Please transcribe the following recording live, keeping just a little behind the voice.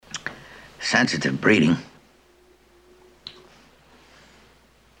Sensitive breeding.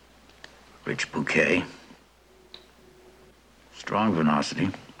 Rich bouquet. Strong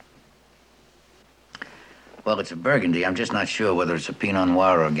venosity. Well, it's a Burgundy. I'm just not sure whether it's a Pinot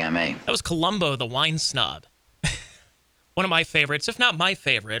Noir or a Gamay. That was Columbo, the wine snob. One of my favorites, if not my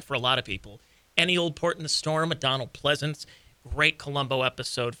favorite for a lot of people. Any Old Port in the Storm with Donald Pleasance. Great Columbo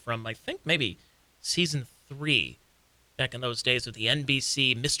episode from, I think, maybe season 3. Back in those days of the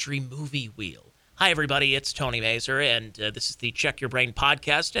NBC Mystery Movie Wheel. Hi, everybody. It's Tony Mazer, and this is the Check Your Brain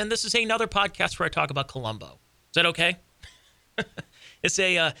podcast. And this is another podcast where I talk about Columbo. Is that okay? It's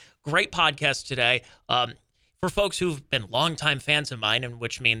a great podcast today. For folks who've been longtime fans of mine, and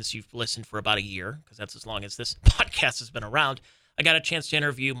which means you've listened for about a year, because that's as long as this podcast has been around, I got a chance to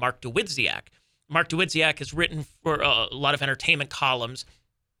interview Mark Dawidziak. Mark Dawidziak has written for a lot of entertainment columns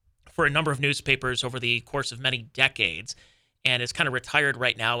for a number of newspapers over the course of many decades, and is kind of retired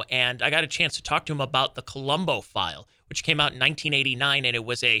right now. And I got a chance to talk to him about the Columbo File, which came out in 1989, and it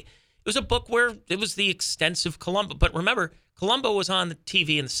was a book where it was the extensive Columbo. But remember, Columbo was on the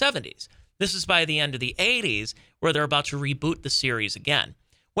TV in the 70s. This is by the end of the 80s, where they're about to reboot the series again.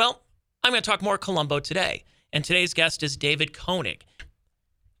 Well, I'm going to talk more Columbo today, and today's guest is David Koenig.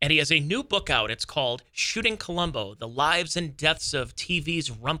 And he has a new book out. It's called Shooting Columbo, The Lives and Deaths of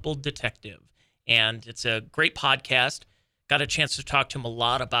TV's Rumpled Detective. And it's a great podcast. Got a chance to talk to him a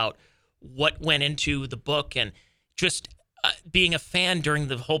lot about what went into the book and just being a fan during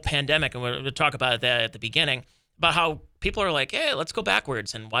the whole pandemic. And we'll talk about that at the beginning, about how people are like, hey, let's go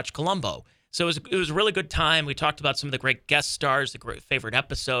backwards and watch Columbo. So it was a really good time. We talked about some of the great guest stars, the great favorite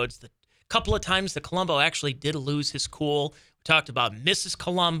episodes, the couple of times that Columbo actually did lose his cool. We talked about Mrs.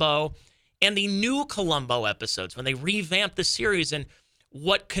 Columbo and the new Columbo episodes when they revamped the series and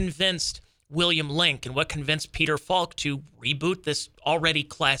what convinced William Link and what convinced Peter Falk to reboot this already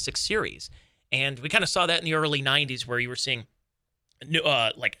classic series. And we kind of saw that in the early 90s where you were seeing,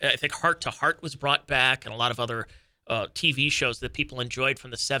 I think Heart to Heart was brought back and a lot of other TV shows that people enjoyed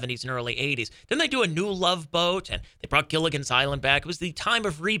from the 70s and early 80s. Then they do a new Love Boat, and they brought Gilligan's Island back. It was the time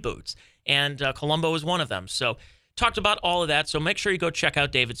of reboots, and Columbo was one of them. So talked about all of that, so make sure you go check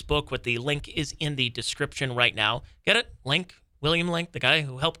out David's book. The link is in the description right now. Get it? Link? William Link, the guy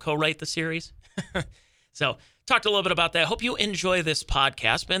who helped co-write the series. So talked a little bit about that. Hope you enjoy this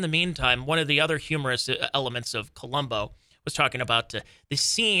podcast. But in the meantime, one of the other humorous elements of Columbo was talking about the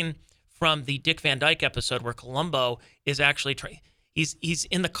scene from the Dick Van Dyke episode where Columbo is actually he's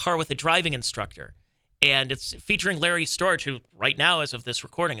in the car with a driving instructor, and it's featuring Larry Storch, who right now, as of this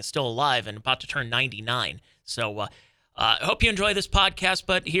recording, is still alive and about to turn 99. So I hope you enjoy this podcast,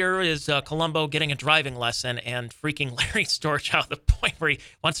 but here is Columbo getting a driving lesson and freaking Larry Storch out to the point where he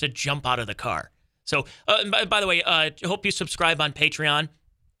wants to jump out of the car. So, by the way, I hope you subscribe on Patreon,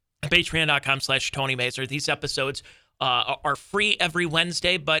 patreon.com/Tony Mazer. These episodes are free every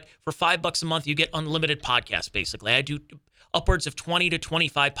Wednesday, but for $5 a month, you get unlimited podcasts, basically. I do upwards of 20 to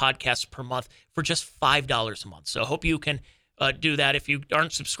 25 podcasts per month for just $5 a month. So I hope you can do that. If you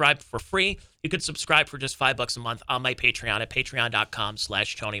aren't subscribed for free, you could subscribe for just $5 a month on my Patreon at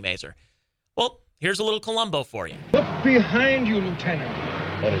patreon.com/Tony Mazer. Well, here's a little Columbo for you. Look behind you,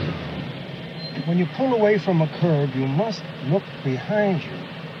 Lieutenant. What is it? When you pull away from a curb, you must look behind you.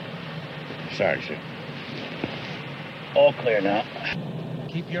 Sorry, sir. All clear now.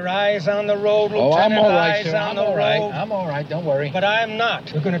 Keep your eyes on the road, Lieutenant. Oh, I'm all right, eyes sir. on I'm the all right. road. I'm all right. Don't worry. But I'm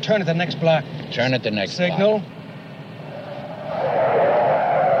not. We're going to turn at the next block. Turn at the next Signal. block.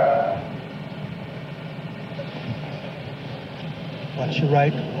 Watch your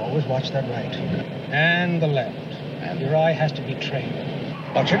right. Always watch that right. And the left. And your eye has to be trained.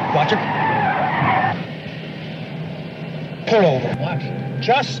 Watch it. Watch it. Pull over. What?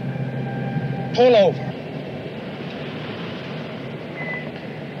 Just pull over.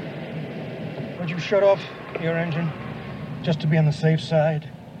 Would you shut off your engine just to be on the safe side?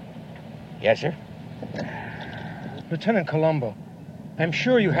 Yes, sir. Lieutenant Columbo, I'm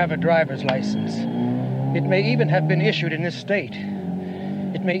sure you have a driver's license. It may even have been issued in this state.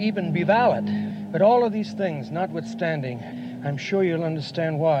 It may even be valid. But all of these things notwithstanding, I'm sure you'll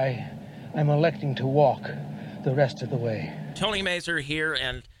understand why I'm electing to walk the rest of the way. Tony Mazer here,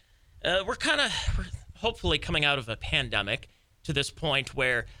 and we're hopefully coming out of a pandemic to this point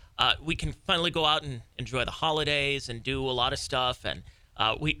where we can finally go out and enjoy the holidays and do a lot of stuff, and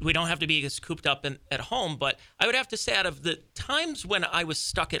we don't have to be as cooped up at home. But I would have to say, out of the times when I was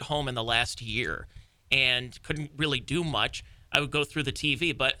stuck at home in the last year and couldn't really do much, I would go through the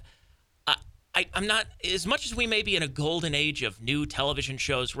TV. But I'm not, as much as we may be in a golden age of new television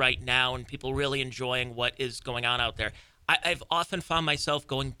shows right now and people really enjoying what is going on out there, I've often found myself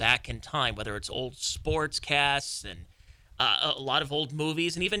going back in time, whether it's old sportscasts and a lot of old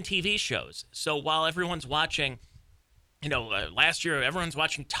movies and even TV shows. So while everyone's watching, last year everyone's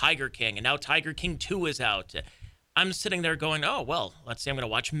watching Tiger King, and now Tiger King 2 is out. I'm sitting there going, oh, well, let's say I'm going to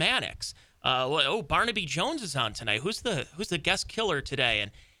watch Mannix. Barnaby Jones is on tonight. Who's the guest killer today?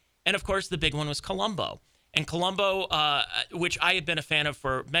 And of course, the big one was Columbo. And Columbo, which I had been a fan of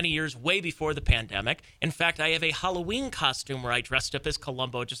for many years, way before the pandemic. In fact, I have a Halloween costume where I dressed up as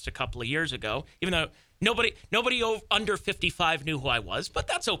Columbo just a couple of years ago, even though nobody under 55 knew who I was, but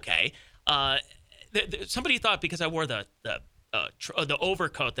that's okay. Somebody thought because I wore the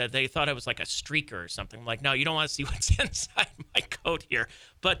overcoat that they thought I was like a streaker or something. I'm like, no, you don't want to see what's inside my coat here.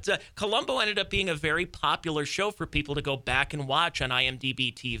 But Columbo ended up being a very popular show for people to go back and watch on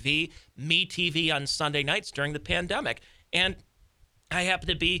IMDb TV, MeTV on Sunday nights during the pandemic. And I happen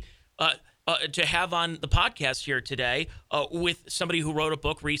to be to have on the podcast here today with somebody who wrote a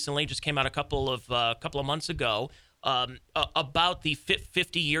book recently, just came out a couple of months ago, about the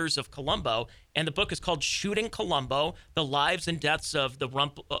 50 years of Columbo, and the book is called Shooting Columbo: The Lives and Deaths of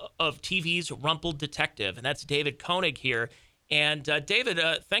TV's Rumpled Detective, and that's David Koenig here. And David,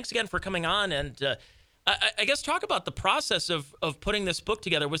 thanks again for coming on, and I guess talk about the process of putting this book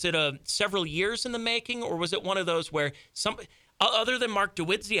together. Was it several years in the making, or was it one of those where other than Mark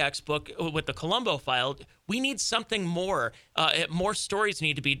Dawidziak's book with the Columbo file, we need something more. More stories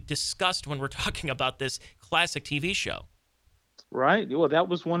need to be discussed when we're talking about this classic TV show. Right. Well, that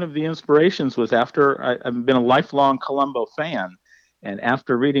was one of the inspirations. Was after I've been a lifelong Columbo fan, and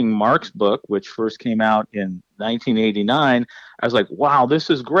after reading Mark's book, which first came out in 1989, I was like, "Wow, this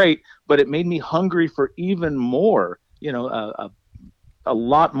is great!" But it made me hungry for even more. A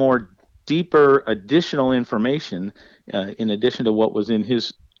lot more deeper additional information in addition to what was in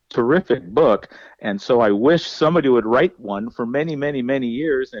his terrific book. And so I wish somebody would write one for many, many, many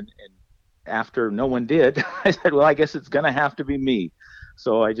years. And after no one did, I said, well, I guess it's going to have to be me.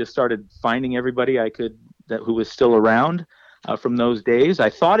 So I just started finding everybody I could who was still around from those days. I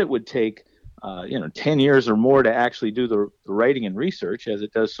thought it would take 10 years or more to actually do the writing and research, as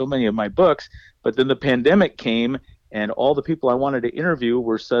it does so many of my books. But then the pandemic came, and all the people I wanted to interview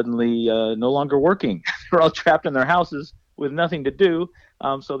were suddenly no longer working. They're all trapped in their houses with nothing to do.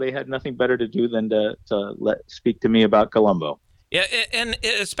 So they had nothing better to do than to speak to me about Columbo. Yeah, and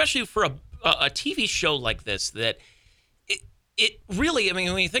especially for a TV show like this, that it really, I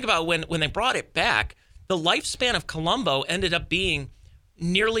mean, when you think about when they brought it back, the lifespan of Columbo ended up being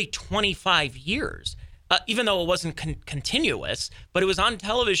nearly 25 years, even though it wasn't continuous, but it was on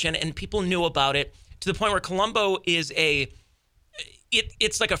television and people knew about it, to the point where Columbo is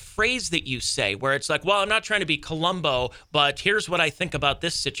it's like a phrase that you say where it's like, well, I'm not trying to be Columbo, but here's what I think about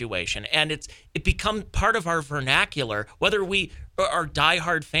this situation. And it become part of our vernacular, whether we are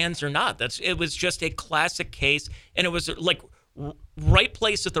diehard fans or not. It was just a classic case, and it was like right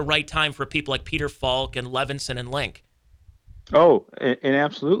place at the right time for people like Peter Falk and Levinson and Link. Oh, and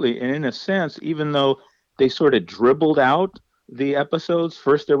absolutely. And in a sense, even though they sort of dribbled out the episodes,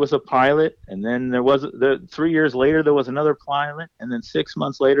 first there was a pilot, and then 3 years later there was another pilot, and then 6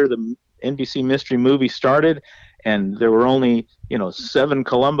 months later the NBC Mystery Movie started, and there were only 7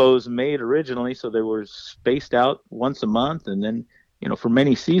 Columbos made originally, so they were spaced out once a month, and then for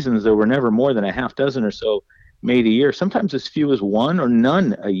many seasons there were never more than a half dozen or so made a year, sometimes as few as one or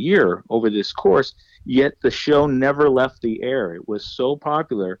none a year over this course. Yet the show never left the air. It was so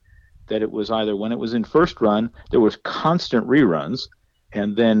popular that it was either, when it was in first run, there was constant reruns,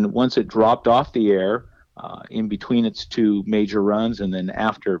 and then once it dropped off the air, in between its 2 major runs, and then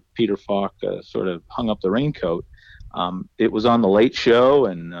after Peter Falk sort of hung up the raincoat, it was on the Late Show,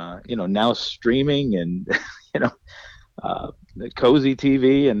 and now streaming, and Cozy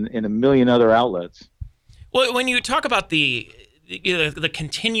TV, and a million other outlets. Well, when you talk about the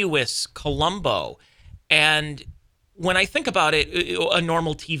continuous Columbo, and when I think about it, a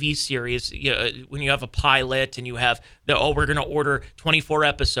normal TV series, when you have a pilot and you have we're going to order 24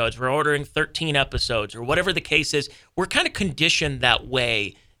 episodes, we're ordering 13 episodes, or whatever the case is, we're kind of conditioned that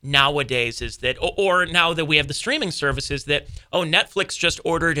way nowadays, is that, or now that we have the streaming services, that, Netflix just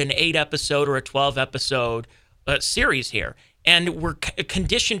ordered an 8-episode or a 12-episode series here. And we're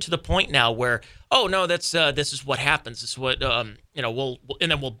conditioned to the point now where, this is what happens. This is what,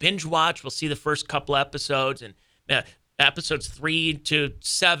 we'll binge watch. We'll see the first couple episodes, and episodes 3 to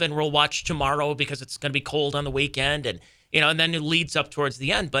 7 we'll watch tomorrow because it's going to be cold on the weekend, and then it leads up towards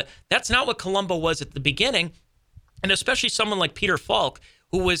the end. But that's not what Columbo was at the beginning, and especially someone like Peter Falk,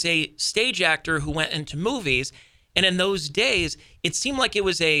 who was a stage actor who went into movies, and in those days it seemed like it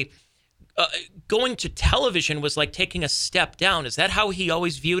was a going to television was like taking a step down. Is that how he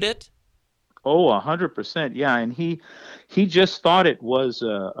always viewed it? Oh, 100%. Yeah, and he just thought it was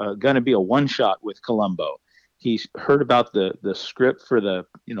going to be a one shot with Columbo. He heard about the script for the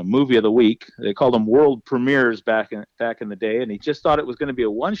movie of the week. They called them world premieres back in the day, and he just thought it was going to be a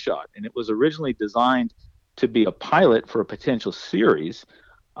one shot. And it was originally designed to be a pilot for a potential series,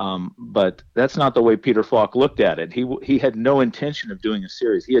 but that's not the way Peter Falk looked at it. He had no intention of doing a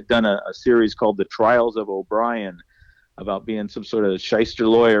series. He had done a series called The Trials of O'Brien about being some sort of shyster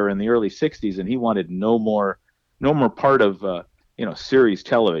lawyer in the early 60s, and he wanted no more part of series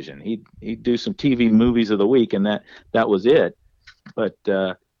television. He'd do some TV movies of the week, and that was it. But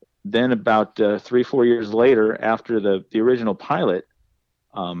then about 3-4 years later, after the original pilot,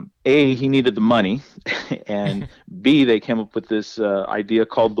 A, he needed the money, and B, they came up with this idea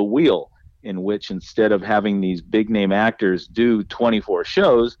called The Wheel, in which instead of having these big name actors do 24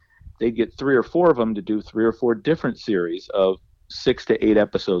 shows, they'd get 3 or 4 of them to do 3 or 4 different series of 6 to 8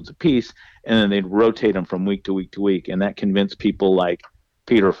 episodes apiece, and then they'd rotate them from week to week to week. And that convinced people like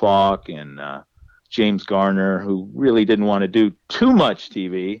Peter Falk and James Garner, who really didn't want to do too much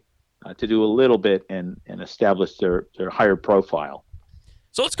TV, to do a little bit and establish their higher profile.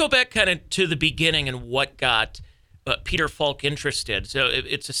 So let's go back kind of to the beginning and what got Peter Falk interested. So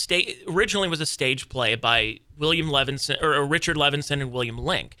it's originally was a stage play by William Levinson or Richard Levinson and William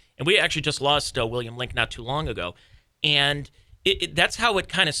Link. And we actually just lost William Link not too long ago. And that's how it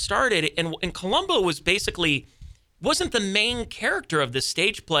kind of started. And Columbo was wasn't the main character of this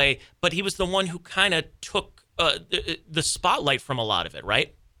stage play, but he was the one who kind of took the spotlight from a lot of it,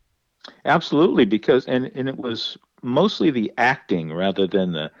 right? Absolutely, because and it was mostly the acting rather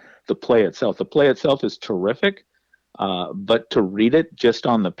than the play itself. The play itself is terrific, but to read it just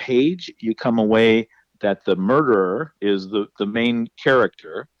on the page, you come away that the murderer is the main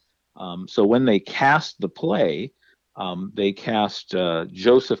character. So when they cast the play, they cast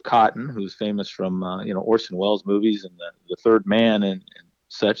Joseph Cotten, who's famous from Orson Welles movies and the Third Man and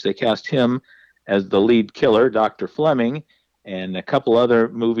such. They cast him as the lead killer, Dr. Fleming, and a couple other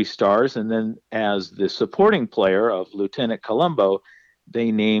movie stars. And then as the supporting player of Lieutenant Columbo,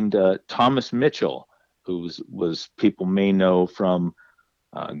 they named Thomas Mitchell, who was people may know from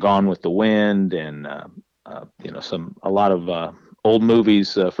Gone with the Wind and a lot of old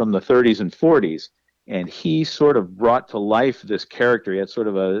movies from the 30s and 40s. And he sort of brought to life this character. He had sort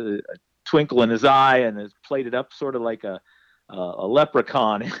of a twinkle in his eye and has played it up sort of like a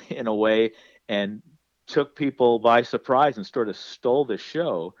leprechaun in a way, and took people by surprise and sort of stole the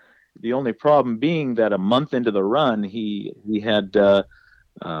show. The only problem being that a month into the run, he had a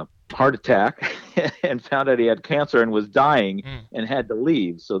heart attack and found out he had cancer and was dying and had to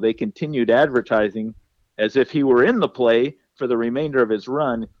leave. So they continued advertising as if he were in the play for the remainder of his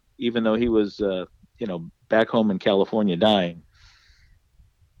run, even though he was back home in California dying.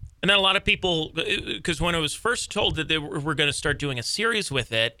 And then a lot of people, because when it was first told that they were going to start doing a series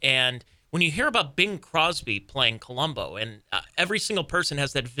with it, and when you hear about Bing Crosby playing Columbo, and every single person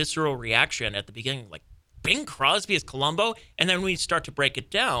has that visceral reaction at the beginning, like, Bing Crosby is Columbo? And then when you start to break it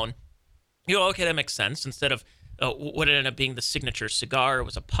down, you go, okay, that makes sense. Instead of what ended up being the signature cigar, it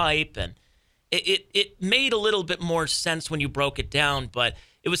was a pipe, and it made a little bit more sense when you broke it down, but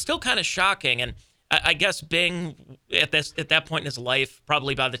it was still kind of shocking. And I guess Bing, at that point in his life,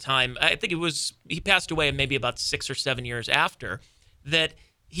 probably by the time, I think he passed away maybe about 6 or 7 years after, that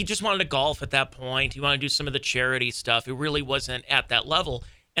he just wanted to golf at that point. He wanted to do some of the charity stuff. It really wasn't at that level.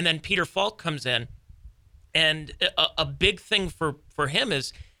 And then Peter Falk comes in, and a big thing for him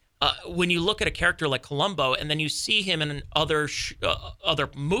is when you look at a character like Columbo, and then you see him in other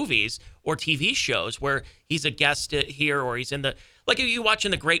movies or TV shows where he's a guest here, or he's in like you watch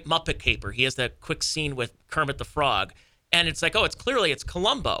in The Great Muppet Caper, he has that quick scene with Kermit the Frog, and it's like, oh, it's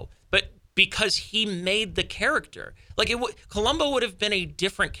Columbo, but because he made the character, like Columbo would have been a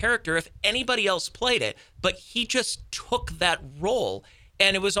different character if anybody else played it, but he just took that role,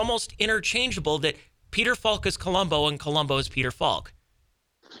 and it was almost interchangeable that Peter Falk is Columbo and Columbo is Peter Falk.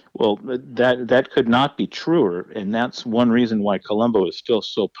 Well, that could not be truer, and that's one reason why Columbo is still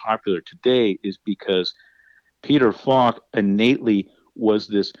so popular today, is because Peter Falk innately was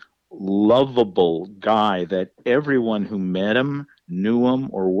this lovable guy that everyone who met him, knew him,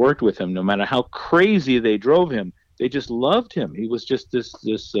 or worked with him, no matter how crazy they drove him, they just loved him. He was just this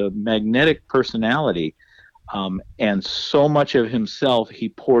magnetic personality, and so much of himself he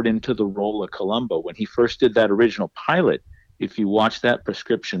poured into the role of Columbo. When he first did that original pilot, if you watch that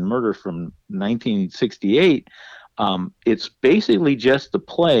Prescription Murder from 1968, it's basically just the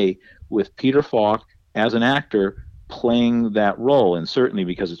play with Peter Falk as an actor playing that role. And certainly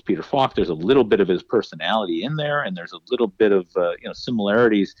because it's Peter Falk, there's a little bit of his personality in there, and there's a little bit of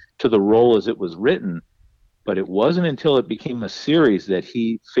similarities to the role as it was written. But it wasn't until it became a series that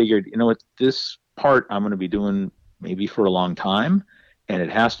he figured, you know what, this part I'm going to be doing maybe for a long time, and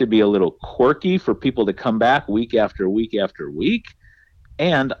it has to be a little quirky for people to come back week after week after week.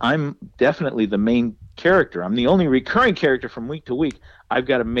 And I'm definitely the main character. I'm the only recurring character from week to week. I've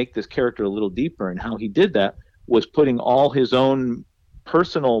got to make this character a little deeper. And how he did that was putting all his own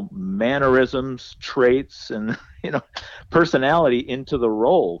personal mannerisms, traits, and personality into the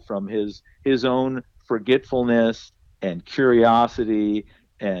role, from his own forgetfulness and curiosity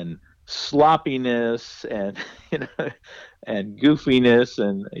and sloppiness and and goofiness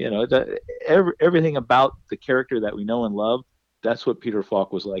and everything about the character that we know and love. That's what Peter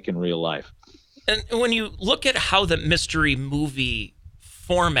Falk was like in real life. And when you look at how the mystery movie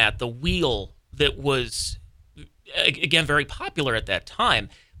format, the wheel that was, again, very popular at that time,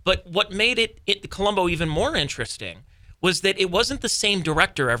 but what made it Columbo even more interesting was that it wasn't the same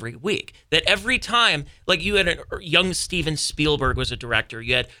director every week. That every time, like you had a young Steven Spielberg was a director.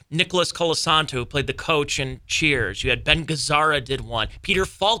 You had Nicholas Colasanto, who played the coach in Cheers. You had Ben Gazzara did one. Peter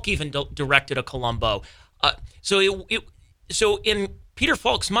Falk even directed a Columbo. So in Peter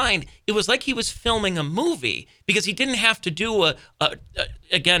Falk's mind, it was like he was filming a movie, because he didn't have to do a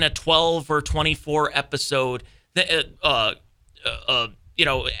 12 or 24 episode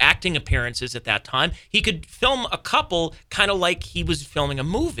acting appearances at that time. He could film a couple, kind of like he was filming a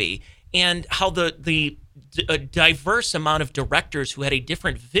movie. And how the diverse amount of directors who had a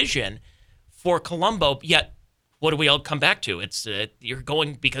different vision for Columbo, yet what do we all come back to? It's you're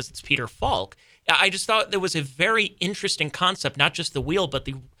going because it's Peter Falk. I just thought there was a very interesting concept, not just the wheel, but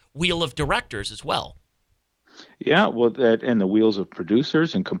the wheel of directors as well. Yeah, well, and the wheels of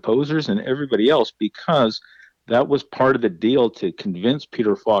producers and composers and everybody else, because that was part of the deal to convince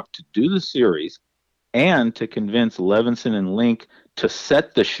Peter Falk to do the series, and to convince Levinson and Link to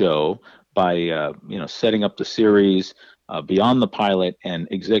set the show by setting up the series beyond the pilot and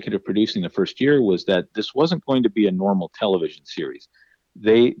executive producing the first year, was that this wasn't going to be a normal television series.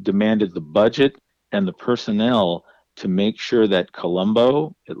 They demanded the budget and the personnel to make sure that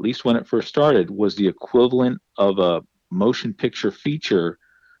Columbo, at least when it first started, was the equivalent of a motion picture feature,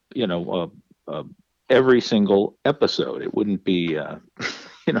 every single episode. It wouldn't be,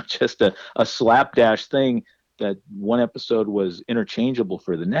 just a slapdash thing that one episode was interchangeable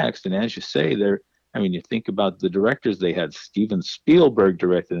for the next. And as you say, you think about the directors they had. Steven Spielberg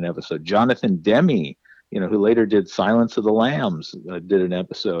directed an episode. Jonathan Demme, who later did Silence of the Lambs, did an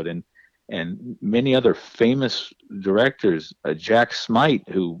episode, and many other famous directors. Jack Smite,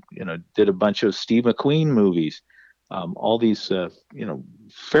 who did a bunch of Steve McQueen movies. All these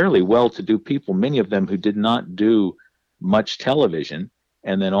fairly well-to-do people, many of them who did not do much television,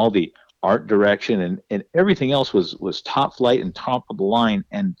 and then all the art direction and everything else was top flight and top of the line,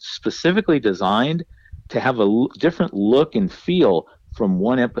 and specifically designed to have a different look and feel from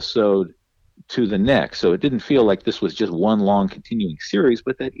one episode to the next. So it didn't feel like this was just one long continuing series,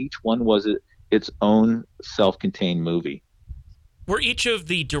 but that each one was its own self-contained movie. Were each of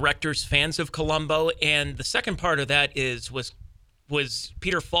the directors fans of Columbo? And the second part of that was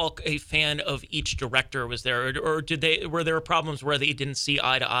Peter Falk a fan of each director? Was there, or were there problems where they didn't see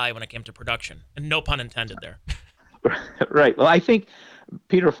eye to eye when it came to production? And no pun intended there. Right. Well, I think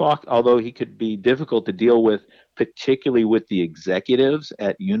Peter Falk, although he could be difficult to deal with, particularly with the executives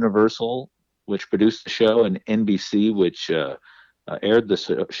at Universal, which produced the show, and NBC, which aired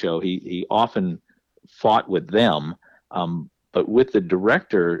the show, he often fought with them. But with the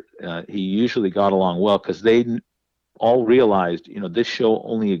director, he usually got along well, because they all realized, this show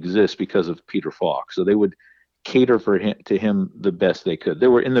only exists because of Peter Falk. So they would cater to him the best they could. They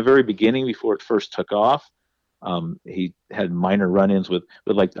were in the very beginning, before it first took off. He had minor run-ins with,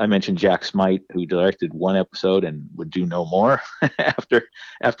 like I mentioned, Jack Smite, who directed one episode and would do no more after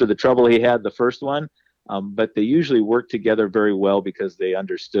the trouble he had the first one. But they usually worked together very well, because they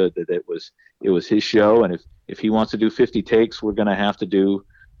understood that it was his show, and if he wants to do 50 takes, we're going to have to do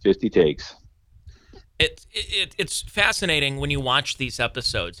 50 takes. It's fascinating when you watch these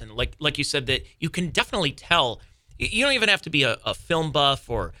episodes, and like you said, that you can definitely tell. You don't even have to be a film buff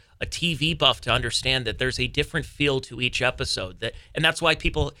or a TV buff to understand that there's a different feel to each episode. And that's why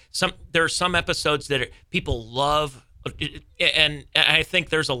there are some episodes that people love, and I think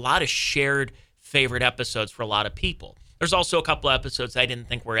there's a lot of shared favorite episodes for a lot of people. There's also a couple episodes I didn't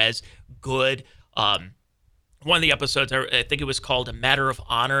think were as good. One of the episodes, I think it was called A Matter of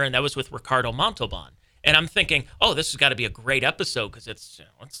Honor, and that was with Ricardo Montalban. And I'm thinking, oh, this has got to be a great episode, because it's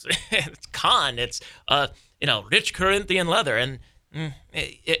Khan. rich Corinthian leather. And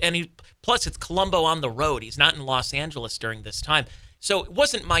plus it's Columbo on the road. He's not in Los Angeles during this time. So it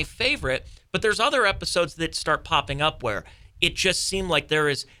wasn't my favorite, but there's other episodes that start popping up where it just seemed like there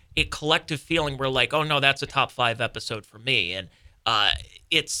is a collective feeling where like, oh no, that's a top 5 episode for me. And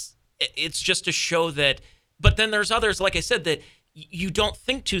it's just a show that, but then there's others, like I said, that you don't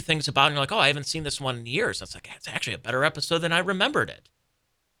think two things about, and you're like, oh, I haven't seen this one in years. It's like, it's actually a better episode than I remembered it.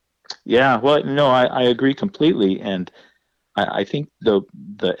 Yeah, well, no, I agree completely. And I think the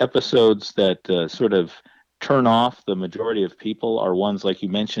episodes that sort of turn off the majority of people are ones like you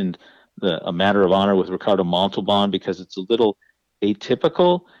mentioned, A Matter of Honor with Ricardo Montalban, because it's a little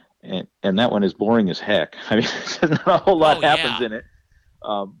atypical, and that one is boring as heck. I mean, not a whole lot happens in it.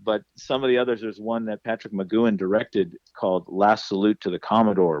 But some of the others, there's one that Patrick McGoohan directed called Last Salute to the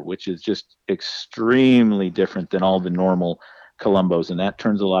Commodore, which is just extremely different than all the normal Columbos, and that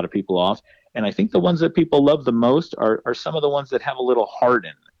turns a lot of people off. And I think the ones that people love the most are some of the ones that have a little heart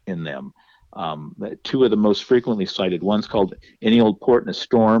in them. 2 of the most frequently cited ones called Any Old Port in a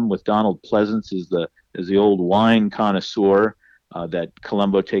Storm with Donald Pleasance is the old wine connoisseur that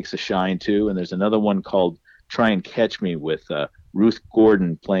Columbo takes a shine to, and there's another one called Try and Catch Me with Ruth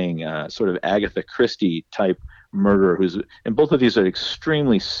Gordon playing sort of Agatha Christie type murderer, and both of these are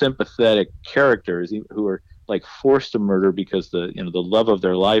extremely sympathetic characters who are like forced to murder because the love of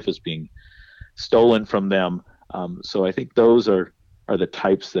their life is being stolen from them. So I think those are the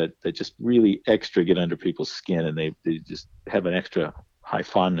types that just really extra get under people's skin, and they just have an extra high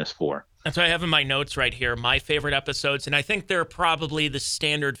fondness for. That's what I have in my notes right here, my favorite episodes, and I think they're probably the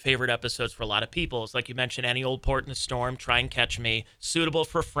standard favorite episodes for a lot of people. It's like you mentioned, Any Old Port in a Storm, Try and Catch Me, Suitable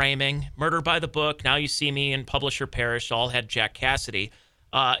for Framing, Murder by the Book, Now You See Me, and Publisher Perish all had Jack Cassidy.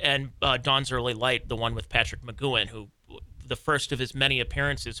 And Dawn's Early Light, the one with Patrick McGoohan, who the first of his many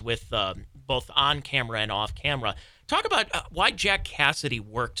appearances with both on camera and off camera. Talk about why Jack Cassidy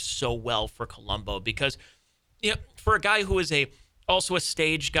worked so well for Columbo, because for a guy who is also a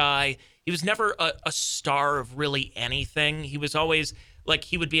stage guy, he was never a star of really anything. He was always like,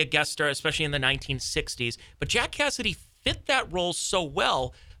 he would be a guest star, especially in the 1960s. But Jack Cassidy fit that role so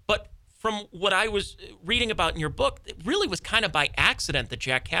well. But from what I was reading about in your book, it really was kind of by accident that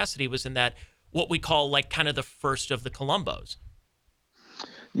Jack Cassidy was in that, what we call like kind of the first of the Columbos.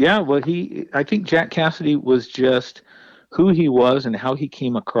 Yeah, well, I think Jack Cassidy was just who he was and how he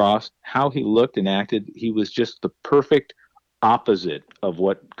came across, how he looked and acted. He was just the perfect opposite of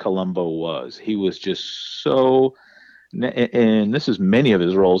what Columbo was. He was just so, and this is many of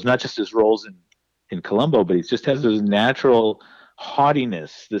his roles, not just his roles in Columbo, but he just has this natural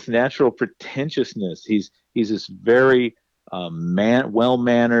haughtiness, this natural pretentiousness. He's this very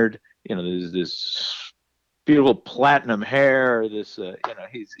well-mannered, there's this beautiful platinum hair, this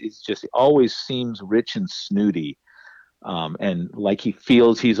he's just, he always seems rich and snooty, and like he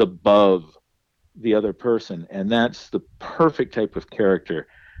feels he's above the other person, and that's the perfect type of character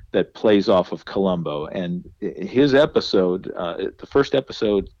that plays off of Columbo. And his episode, the first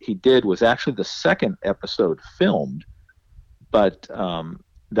episode he did was actually the second episode filmed, but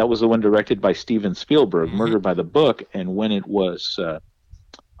that was the one directed by Steven Spielberg, Murder by the Book. And when it was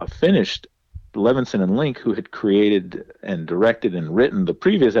finished, Levinson and Link, who had created and directed and written the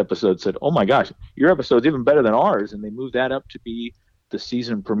previous episode, said, "Oh my gosh, your episode's even better than ours," and they moved that up to be the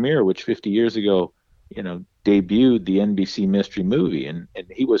season premiere, which 50 years ago, debuted the NBC mystery movie. And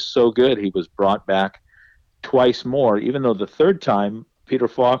he was so good, he was brought back twice more, even though the third time Peter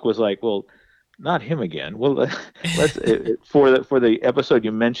Falk was like, well, not him again. Well, let's for the episode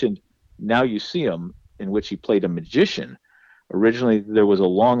you mentioned, Now You See Him, in which he played a magician. Originally, there was a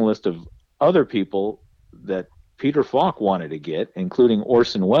long list of other people that Peter Falk wanted to get, including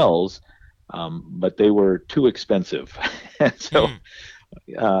Orson Welles, but they were too expensive. And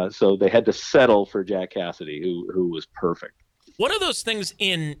so they had to settle for Jack Cassidy, who was perfect. One of those things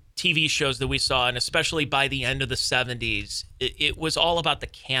in TV shows that we saw, and especially by the end of the 70s, it was all about the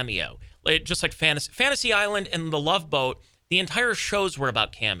cameo. Just like Fantasy Island and The Love Boat, the entire shows were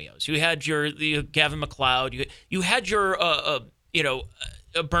about cameos. You had your Gavin MacLeod, you had your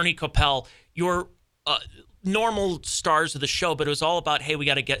Bernie Coppell, your normal stars of the show, but it was all about, hey, we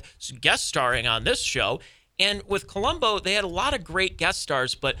got to get guest starring on this show. And with Columbo, they had a lot of great guest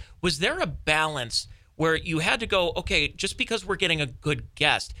stars, but was there a balance where you had to go, okay, just because we're getting a good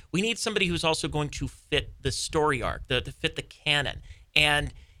guest, we need somebody who's also going to fit the story arc, to fit the canon?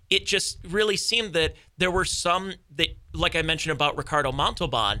 And it just really seemed that there were some that, like I mentioned about Ricardo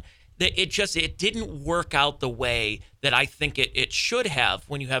Montalban, it didn't work out the way that I think it should have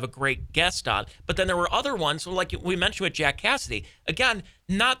when you have a great guest on. But then there were other ones, like we mentioned with Jack Cassidy. Again,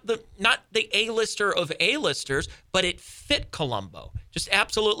 not the A-lister of A-listers, but it fit Columbo. Just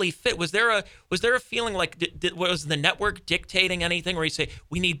absolutely fit. Was there a feeling like was the network dictating anything where you say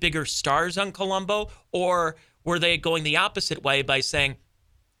we need bigger stars on Columbo, or were they going the opposite way by saying,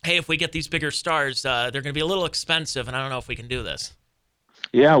 hey, if we get these bigger stars, they're going to be a little expensive, and I don't know if we can do this?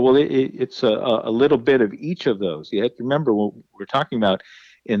 Yeah, well, it's a little bit of each of those. You have to remember what we're talking about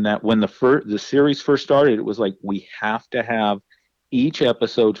in that when the series first started, it was like we have to have each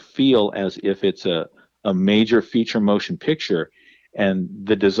episode feel as if it's a major feature motion picture. And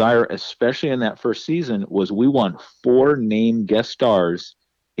the desire, especially in that first season, was we want 4 named guest stars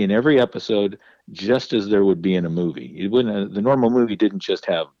in every episode, just as there would be in a movie. It wouldn't. The normal movie didn't just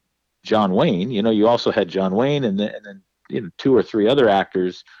have John Wayne. You also had John Wayne and then 2 or 3 other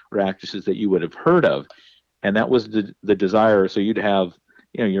actors or actresses that you would have heard of, and that was the desire. So you'd have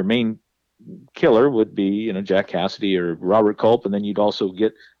your main killer would be Jack Cassidy or Robert Culp, and then you'd also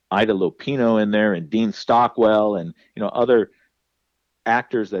get Ida Lupino in there and Dean Stockwell and other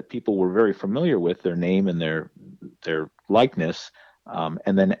actors that people were very familiar with, their name and their likeness.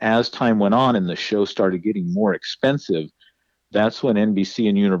 And then as time went on and the show started getting more expensive, that's when NBC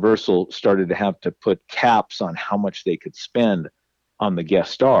and Universal started to have to put caps on how much they could spend on the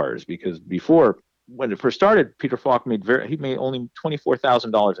guest stars. Because before, when it first started, Peter Falk made only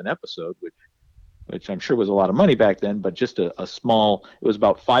 $24,000 an episode, which I'm sure was a lot of money back then, but just a small. It was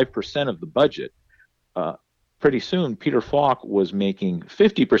about 5% of the budget. Pretty soon, Peter Falk was making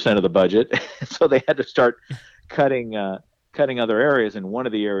 50% of the budget, so they had to start cutting other areas, and one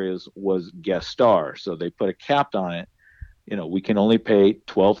of the areas was guest star. So they put a cap on it. We can only pay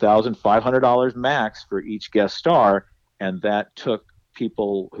 $12,500 max for each guest star, and that took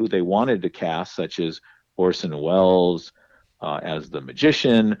people who they wanted to cast, such as Orson Welles as the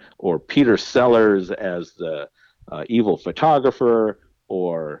magician, or Peter Sellers as the evil photographer,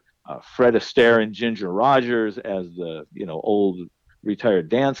 or Fred Astaire and Ginger Rogers as the old retired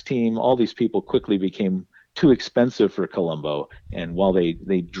dance team. All these people quickly became too expensive for Columbo, and while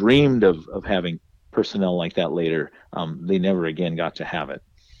they dreamed of having personnel like that later, they never again got to have it.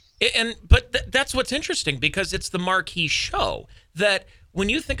 But that's what's interesting, because it's the marquee show that when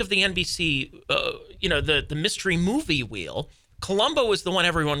you think of the NBC, the mystery movie wheel, Columbo was the one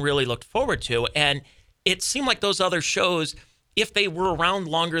everyone really looked forward to, and it seemed like those other shows, if they were around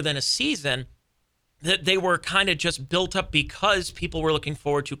longer than a season, that they were kind of just built up because people were looking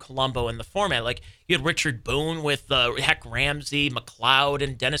forward to Columbo in the format. Like you had Richard Boone with Heck Ramsey, McCloud,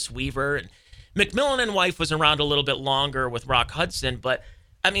 and Dennis Weaver, and McMillan and Wife was around a little bit longer with Rock Hudson. But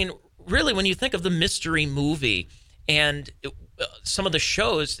I mean, really, when you think of the mystery movie and some of the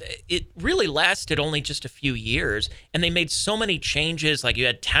shows, it really lasted only just a few years, and they made so many changes. Like you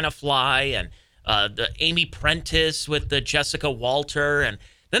had Tenafly and the Amy Prentice with the Jessica Walter, and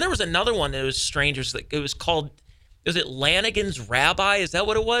then there was another one that was strange. It was called, was it Lanigan's Rabbi? Is that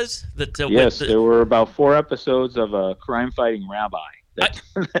what it was? Yes, there were about 4 episodes of a crime-fighting rabbi.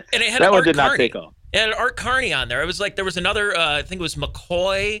 And it had that Art one did not Carney. take off. It had Art Carney on there. It was like there was another, I think it was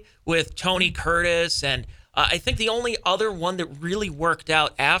McCoy with Tony Curtis, and I think the only other one that really worked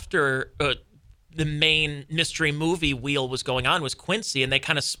out after the main mystery movie wheel was going on was Quincy, and they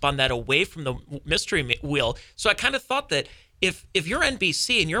kind of spun that away from the mystery wheel. So I kind of thought that if you're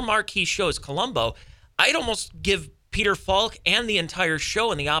NBC and your marquee show is Columbo, I'd almost give Peter Falk and the entire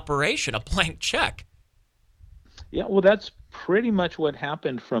show and the operation a blank check. Yeah, well, that's pretty much what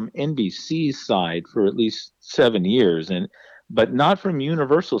happened from NBC's side for at least 7 years, but not from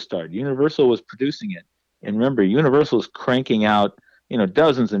Universal's side. Universal was producing it, and remember, Universal's cranking out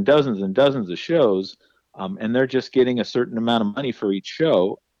dozens and dozens and dozens of shows, and they're just getting a certain amount of money for each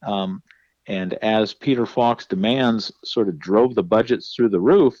show. And as Peter Falk's demands sort of drove the budgets through the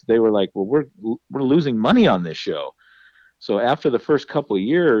roof, they were like, well, we're losing money on this show. So after the first couple of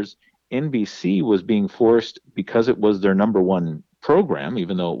years, NBC was being forced, because it was their number one program,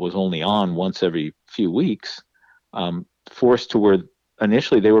 even though it was only on once every few weeks, forced to where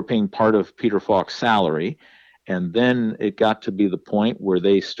initially they were paying part of Peter Falk's salary. And then it got to be the point where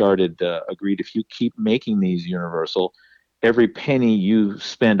they started agreed, if you keep making these, Universal, every penny you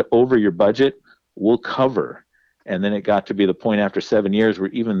spend over your budget will cover. And then it got to be the point after 7 years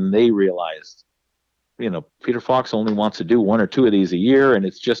where even they realized, Peter Falk only wants to do 1 or 2 of these a year, and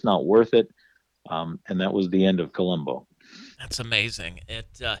it's just not worth it. And that was the end of Columbo. That's amazing.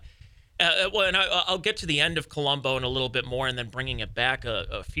 Well, and I'll get to the end of Columbo in a little bit more, and then bringing it back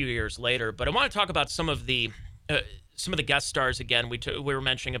a few years later. But I want to talk about some of the some of the guest stars again. We were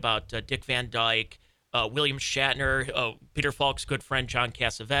mentioning about Dick Van Dyke, William Shatner, Peter Falk's good friend John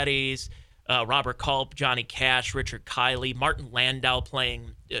Cassavetes, Robert Culp, Johnny Cash, Richard Kiley, Martin Landau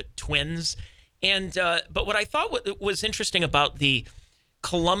playing twins. And but what I thought was interesting about the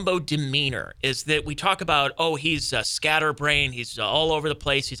Columbo demeanor is that we talk about, he's a scatterbrain, he's all over the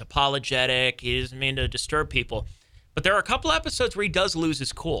place, he's apologetic, he doesn't mean to disturb people. But there are a couple episodes where he does lose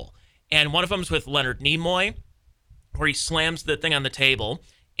his cool. And one of them is with Leonard Nimoy, where he slams the thing on the table.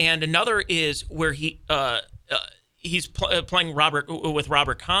 And another is where he's playing with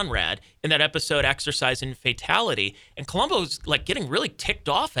Robert Conrad in that episode Exercise in Fatality. And Columbo's like getting really ticked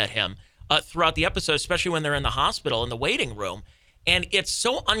off at him throughout the episode, especially when they're in the hospital in the waiting room. And it's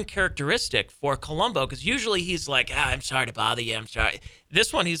so uncharacteristic for Columbo because usually he's like, I'm sorry to bother you. I'm sorry.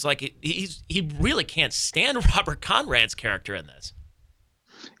 This one, he's like, he really can't stand Robert Conrad's character in this.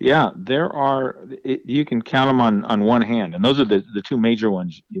 Yeah, you can count them on one hand. And those are the two major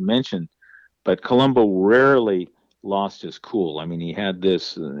ones you mentioned. But Columbo rarely lost his cool. I mean, he had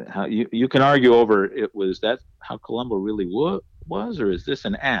this, how you can argue over was that how Columbo really was, or is this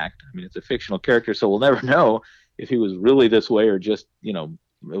an act? I mean, it's a fictional character, so we'll never know if he was really this way or just, it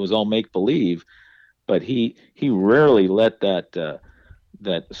was all make believe. But he rarely let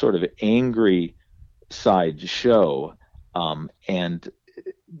that sort of angry side show. And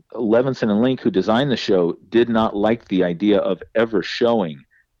Levinson and Link, who designed the show, did not like the idea of ever showing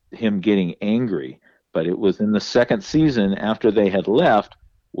him getting angry. But it was in the second season after they had left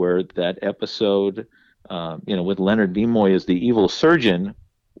where that episode, with Leonard Nimoy as the evil surgeon,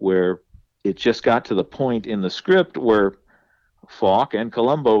 where it just got to the point in the script where Falk and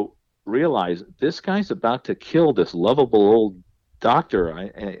Columbo realized this guy's about to kill this lovable old doctor.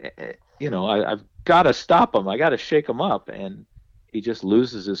 I've got to stop him. I got to shake him up. And he just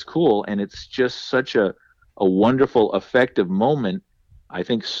loses his cool. And it's just such a wonderful, effective moment, I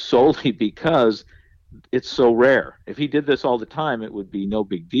think, solely because it's so rare. If he did this all the time, it would be no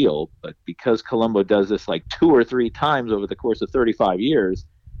big deal. But because Columbo does this like 2 or 3 times over the course of 35 years,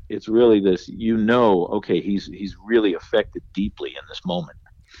 it's really this, okay, he's really affected deeply in this moment.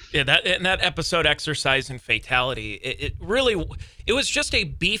 Yeah, that episode, Exercise in Fatality, it was just a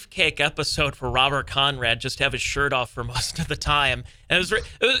beefcake episode for Robert Conrad, just to have his shirt off for most of the time. And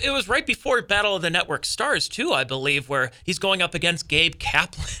it was right before Battle of the Network Stars, too, I believe, where he's going up against Gabe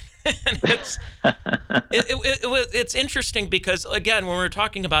Kaplan. And it's interesting because, again, when we're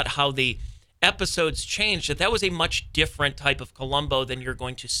talking about how the episodes changed, that was a much different type of Columbo than you're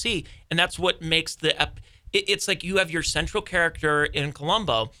going to see. And that's what makes it's like you have your central character in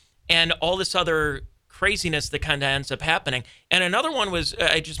Columbo and all this other craziness that kind of ends up happening. And another one was,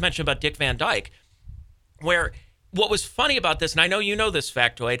 I just mentioned about Dick Van Dyke, where what was funny about this, and I know you know this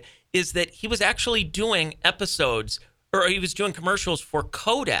factoid, is that he was actually doing episodes, or he was doing commercials for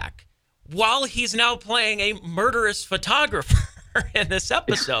Kodak while he's now playing a murderous photographer in this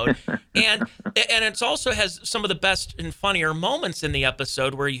episode. And it also has some of the best and funnier moments in the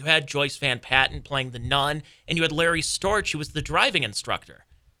episode where you had Joyce Van Patten playing the nun and you had Larry Storch, who was the driving instructor.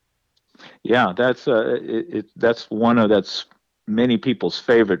 Yeah, that's many people's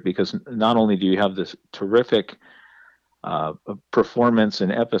favorite, because not only do you have this terrific performance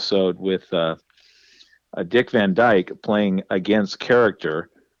and episode with Dick Van Dyke playing against character,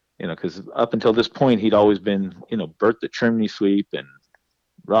 because up until this point, he'd always been, Bert the Chimney Sweep and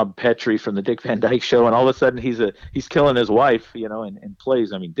Rob Petrie from the Dick Van Dyke Show. And all of a sudden he's killing his wife, and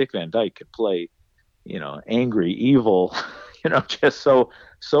plays, Dick Van Dyke could play, angry, evil, just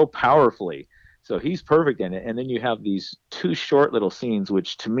so powerfully. So he's perfect in it. And then you have these 2 short little scenes,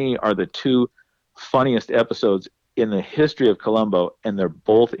 which to me are the 2 funniest episodes in the history of Columbo. And they're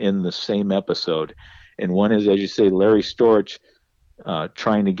both in the same episode. And one is, as you say, Larry Storch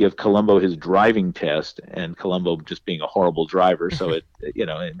trying to give Columbo his driving test, and Columbo just being a horrible driver. So it,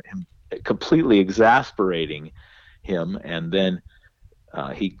 and him completely exasperating him. And then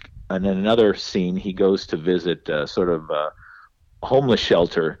in another scene, he goes to visit sort of a homeless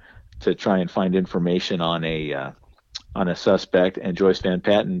shelter to try and find information on a suspect. And Joyce Van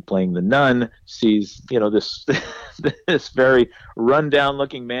Patten, playing the nun, sees, this this very rundown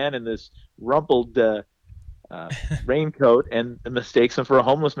looking man in this rumpled raincoat, and mistakes him for a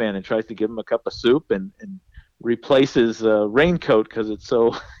homeless man and tries to give him a cup of soup and replaces raincoat because it's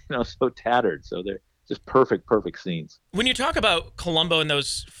so so tattered. So they're just perfect scenes. When you talk about Columbo and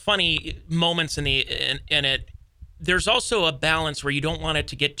those funny moments in it, there's also a balance where you don't want it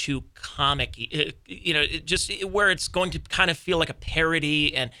to get too comic-y, just where it's going to kind of feel like a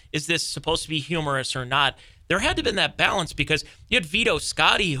parody, and is this supposed to be humorous or not? there had to have been that balance, because you had Vito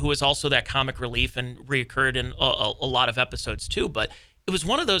Scotti, who was also that comic relief and reoccurred in a lot of episodes too. But it was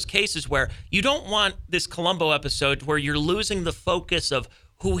one of those cases where you don't want this Columbo episode where you're losing the focus of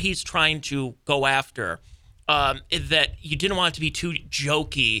who he's trying to go after. That you didn't want it to be too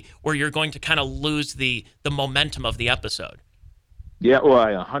jokey, or you're going to kind of lose the momentum of the episode. Yeah, well,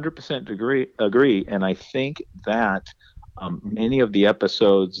 I 100% agree, and I think that many of the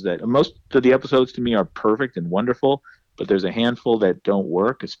episodes most of the episodes to me are perfect and wonderful, but there's a handful that don't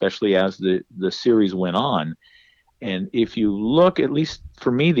work, especially as the series went on. And if you look, at least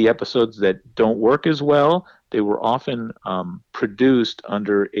for me, the episodes that don't work as well, they were often produced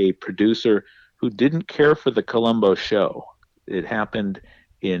under a producer who didn't care for the Columbo show. It happened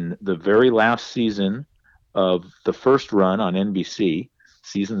in the very last season of the first run on NBC,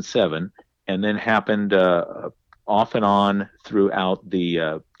 season 7, and then happened off and on throughout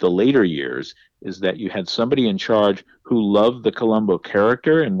the later years, is that you had somebody in charge who loved the Columbo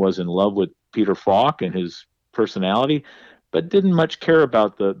character and was in love with Peter Falk and his personality, but didn't much care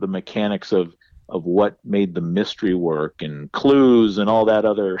about the mechanics of what made the mystery work and clues and all that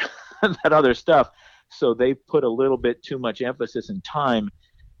other that other stuff. So they put a little bit too much emphasis and time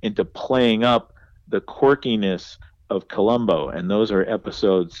into playing up the quirkiness of Columbo. And those are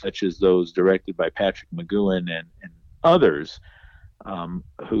episodes such as those directed by Patrick McGoohan and others,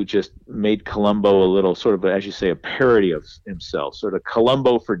 who just made Columbo a little sort of, as you say, a parody of himself, sort of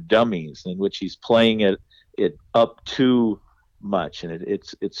Columbo for dummies, in which he's playing it up too much, and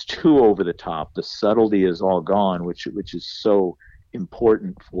it's too over the top. The subtlety is all gone, which is so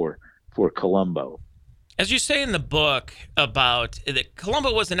important for Columbo. As you say in the book about that,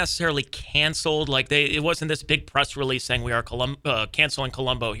 Columbo wasn't necessarily canceled. Like it wasn't this big press release saying we are canceling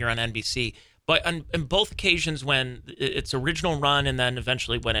Columbo here on NBC. But on both occasions, when its original run and then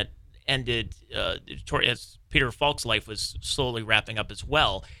eventually when it ended, as Peter Falk's life was slowly wrapping up as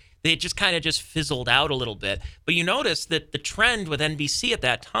well, they just kind of just fizzled out a little bit. But you notice that the trend with NBC at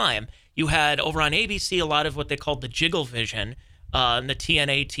that time, you had over on ABC a lot of what they called the Jiggle Vision, and the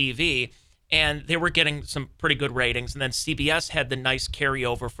TNA TV, and they were getting some pretty good ratings. And then CBS had the nice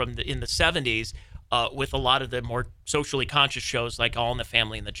carryover from in the 70s with a lot of the more socially conscious shows like All in the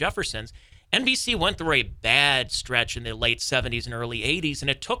Family and the Jeffersons. NBC went through a bad stretch in the late 70s and early 80s, and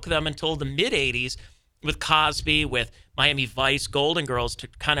it took them until the mid 80s with Cosby, with Miami Vice, Golden Girls to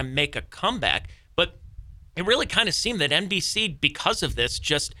kind of make a comeback. But it really kind of seemed that NBC, because of this,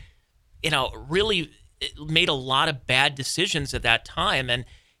 just, really made a lot of bad decisions at that time.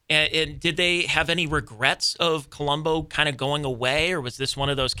 And did they have any regrets of Columbo kind of going away, or was this one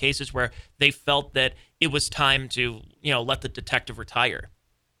of those cases where they felt that it was time to, let the detective retire?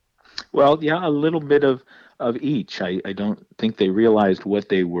 Well, yeah, a little bit of each. I don't think they realized what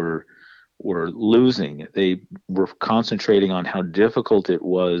they were losing. They were concentrating on how difficult it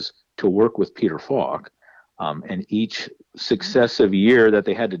was to work with Peter Falk. And each successive year that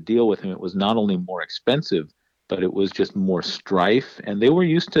they had to deal with him, it was not only more expensive, but it was just more strife. And they were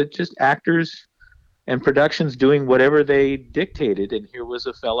used to just actors and productions doing whatever they dictated. And here was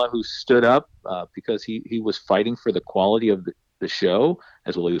a fella who stood up because he was fighting for the quality of the show,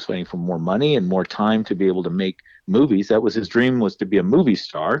 as well as he was fighting for more money and more time to be able to make movies. That was his dream, was to be a movie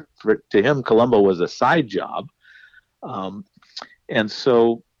star. To him, Columbo was a side job. And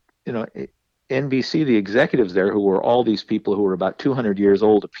so, NBC, the executives there, who were all these people who were about 200 years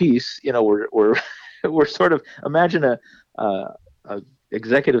old apiece, were sort of, imagine a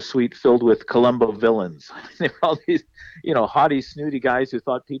executive suite filled with Columbo villains. They were all these, haughty, snooty guys who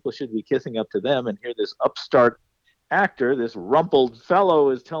thought people should be kissing up to them, and here this upstart actor, this rumpled fellow,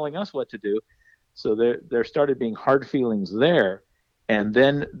 is telling us what to do. So there started being hard feelings there. And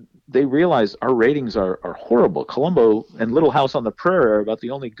then they realized our ratings are horrible. Columbo and Little House on the Prairie are about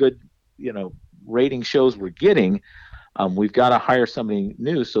the only good, rating shows we're getting. We've got to hire somebody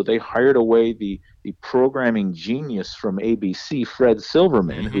new. So they hired away the programming genius from ABC, Fred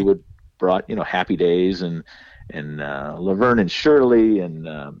Silverman, who had brought, Happy Days and Laverne and Shirley and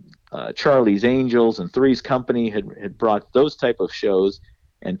Charlie's Angels and Three's Company had brought those type of shows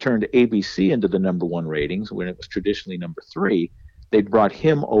and turned ABC into the number one ratings when it was traditionally number 3. They'd brought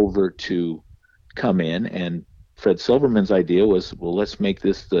him over to come in, and Fred Silverman's idea was, well, let's make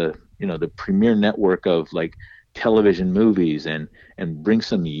this the premier network of like television movies and bring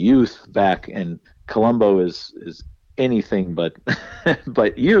some youth back. And Columbo is anything but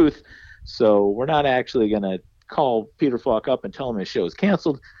but youth. So we're not actually going to call Peter Falk up and tell him his show is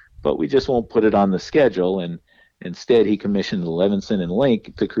canceled, but we just won't put it on the schedule. And instead, he commissioned Levinson and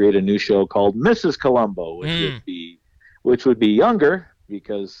Link to create a new show called Mrs. Columbo, which would be younger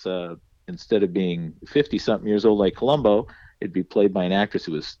because instead of being 50-something years old like Columbo, it'd be played by an actress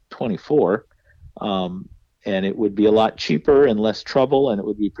who was 24. And it would be a lot cheaper and less trouble, and it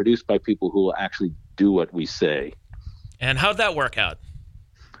would be produced by people who will actually do what we say. And how'd that work out?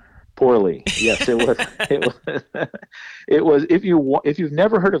 Poorly. Yes, it was. It was. If you've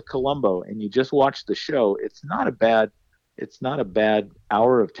never heard of Columbo and you just watch the show, it's not a bad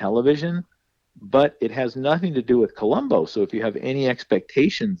hour of television, but it has nothing to do with Columbo. So if you have any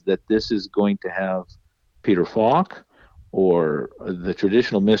expectations that this is going to have Peter Falk or the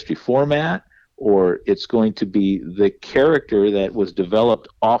traditional mystery format, or it's going to be the character that was developed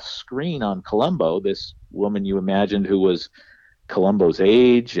off screen on Columbo, this woman you imagined who was Columbo's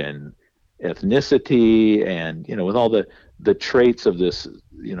age and ethnicity, and with all the traits of this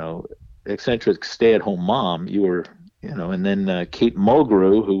eccentric stay-at-home mom, and then Kate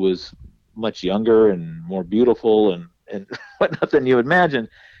Mulgrew, who was much younger and more beautiful and whatnot than you would imagine.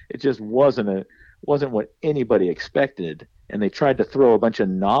 It just wasn't what anybody expected, and they tried to throw a bunch of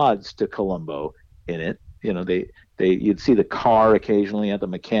nods to Columbo in it. You'd see the car occasionally at the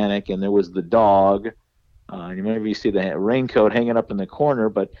mechanic, and there was the dog. Maybe you see the raincoat hanging up in the corner,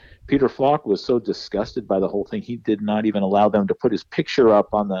 but Peter Falk was so disgusted by the whole thing, he did not even allow them to put his picture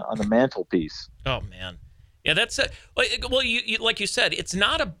up on the mantelpiece. Oh man, yeah, that's well, you like you said, it's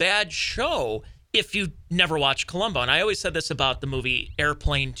not a bad show if you never watched Columbo. And I always said this about the movie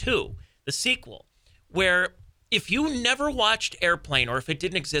Airplane 2, the sequel, where if you never watched Airplane, or if it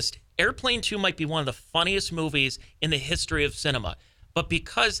didn't exist, Airplane 2 might be one of the funniest movies in the history of cinema. But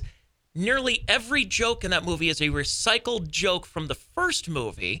because nearly every joke in that movie is a recycled joke from the first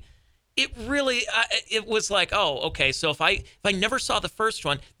movie, it really, it was like, oh, okay, so if I never saw the first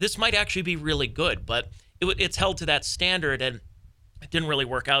one, this might actually be really good. But it's held to that standard, and it didn't really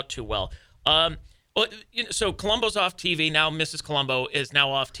work out too well. So Columbo's off TV. Now Mrs. Columbo is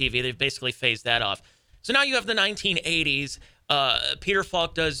now off TV. They've basically phased that off. So now you have the 1980s. Peter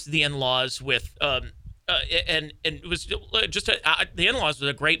Falk does The In-Laws with, and it was just The In-Laws was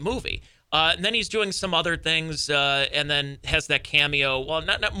a great movie. And then he's doing some other things, and then has that cameo. Well,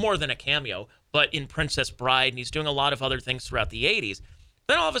 not more than a cameo, but in Princess Bride, and he's doing a lot of other things throughout the 80s.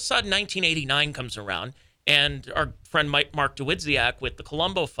 Then all of a sudden, 1989 comes around, and our friend Mark Dawidziak with the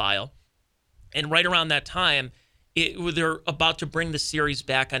Columbo File, and right around that time, they're about to bring the series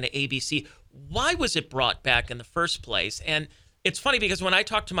back onto ABC. Why was it brought back in the first place? And it's funny because when I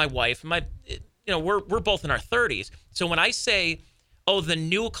talk to my wife, we're both in our 30s. So when I say, oh, the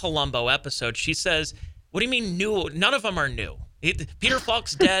new Columbo episode, she says, what do you mean new? None of them are new. Peter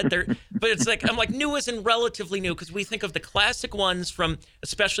Falk's dead. But it's like, I'm like, new isn't relatively new because we think of the classic ones from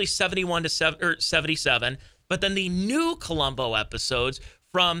especially 71 to 77. But then the new Columbo episodes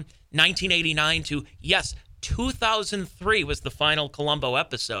from 1989 to, yes, 2003 was the final Columbo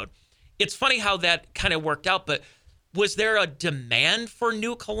episode. It's funny how that kind of worked out, but was there a demand for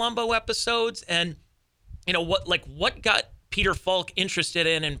new Columbo episodes? And, what got Peter Falk interested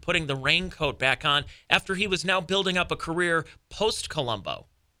in putting the raincoat back on after he was now building up a career post-Columbo?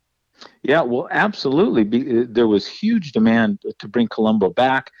 Yeah, well, absolutely. There was huge demand to bring Columbo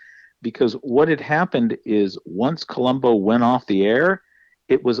back because what had happened is once Columbo went off the air,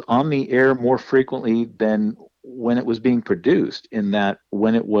 it was on the air more frequently than when it was being produced, in that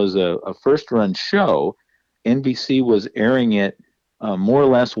when it was a first-run show, NBC was airing it more or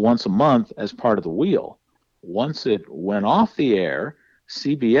less once a month as part of the Wheel. Once it went off the air,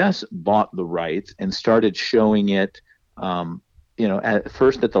 CBS bought the rights and started showing it, at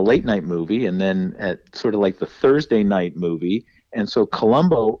first at the late night movie and then at sort of like the Thursday night movie. And so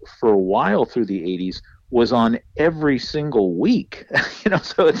Columbo, for a while through the 80s, was on every single week.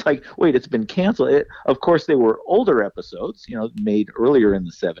 So it's like, wait, it's been canceled. Of course, they were older episodes, made earlier in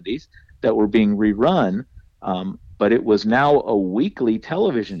the 70s that were being rerun. But it was now a weekly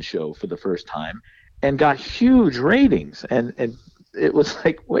television show for the first time and got huge ratings. And it was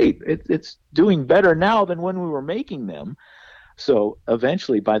like, wait, it's doing better now than when we were making them. So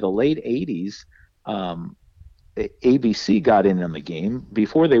eventually, by the late 80s, ABC got in on the game.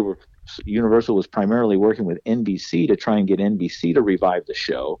 Before Universal was primarily working with NBC to try and get NBC to revive the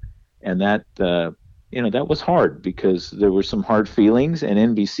show. And that was hard because there were some hard feelings, and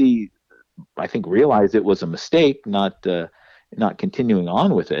NBC, I think, realized it was a mistake not continuing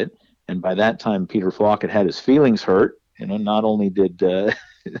on with it. And by that time, Peter Falk had his feelings hurt. Not only did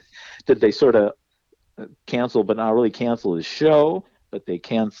they sort of cancel, but not really cancel his show, but they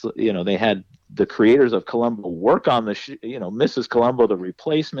cancel. They had the creators of Columbo work on the Mrs. Columbo, the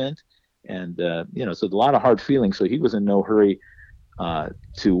replacement, and so a lot of hard feelings. So he was in no hurry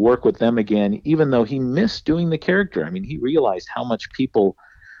to work with them again, even though he missed doing the character. I mean, he realized how much people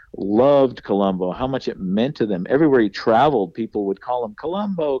loved Columbo, how much it meant to them. Everywhere he traveled, people would call him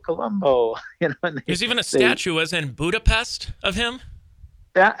Columbo, Columbo. And There's even a statue, as in Budapest, of him.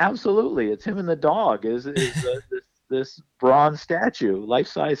 Yeah, absolutely. It's him and the dog. This bronze statue,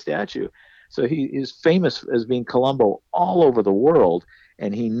 life-size statue. So he is famous as being Columbo all over the world,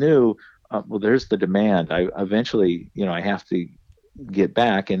 and he knew. Well, there's the demand. I eventually, I have to get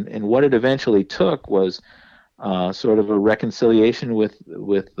back, and what it eventually took was sort of a reconciliation with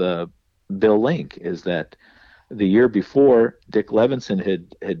Bill Link. Is that the year before, Dick Levinson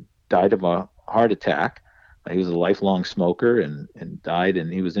had died of a heart attack. He was a lifelong smoker and died,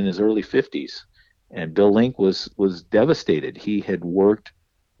 and he was in his early 50s. And Bill Link was devastated. He had worked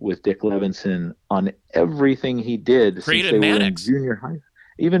with Dick Levinson on everything he did Created since they Mannix. were in junior high.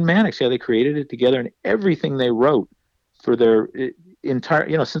 Even Mannix, yeah, they created it together, and everything they wrote for their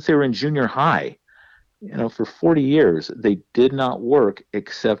entire, since they were in junior high, for 40 years, they did not work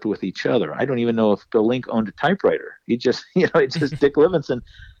except with each other. I don't even know if Bill Link owned a typewriter. He just, it's just Dick Levinson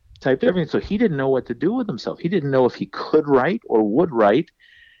typed everything. So he didn't know what to do with himself. He didn't know if he could write or would write.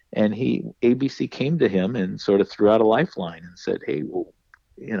 And ABC came to him and sort of threw out a lifeline and said, hey, well,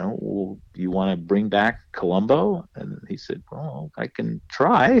 you want to bring back Columbo? And he said, well, I can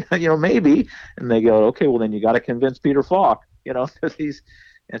try, maybe. And they go, okay, well, then you got to convince Peter Falk, and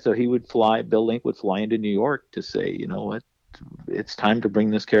so Bill Link would fly into New York to say, you know what, it's time to bring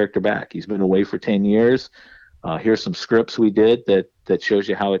this character back. He's been away for 10 years. Here's some scripts we did that shows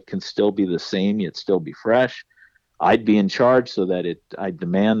you how it can still be the same, yet still be fresh. I'd be in charge so that I'd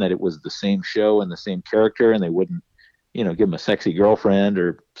demand that it was the same show and the same character, and they wouldn't, give him a sexy girlfriend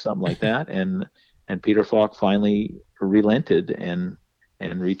or something like that. And Peter Falk finally relented and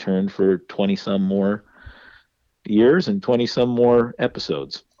returned for 20 some more years and 20 some more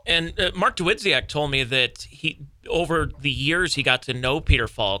episodes. And Mark Dawidziak told me that over the years he got to know Peter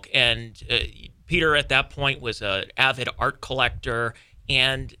Falk, and Peter at that point was an avid art collector.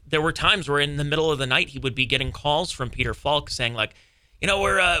 And there were times where in the middle of the night he would be getting calls from Peter Falk saying, like,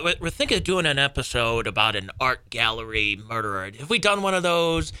 we're thinking of doing an episode about an art gallery murderer. Have we done one of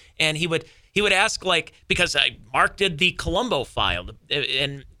those? And he would ask, like, because Mark did the Columbo file,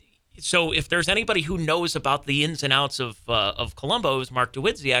 and so if there's anybody who knows about the ins and outs of Columbo, it was Mark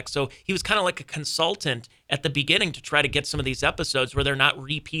Dawidziak. So he was kind of like a consultant at the beginning to try to get some of these episodes where they're not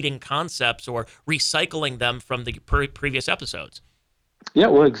repeating concepts or recycling them from the previous episodes. Yeah,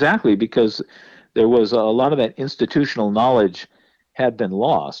 well, exactly, because there was a lot of that institutional knowledge had been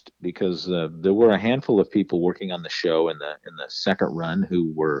lost because there were a handful of people working on the show in the second run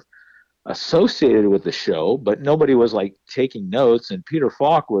who were associated with the show, but nobody was like taking notes. And Peter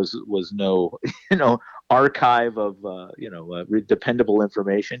Falk was no archive of dependable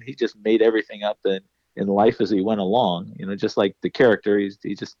information. He just made everything up in life as he went along. Just like the character,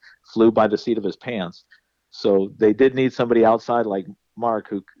 he just flew by the seat of his pants. So they did need somebody outside like Mark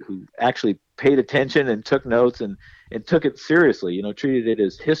who actually paid attention and took notes and took it seriously, treated it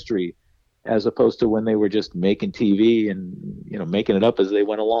as history as opposed to when they were just making TV and, making it up as they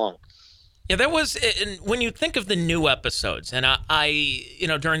went along. Yeah, that was, and when you think of the new episodes, and I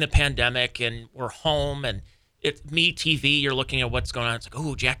during the pandemic and we're home and it's MeTV, you're looking at what's going on. It's like,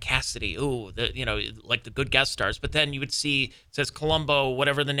 oh, Jack Cassidy, like the good guest stars. But then you would see, it says Columbo,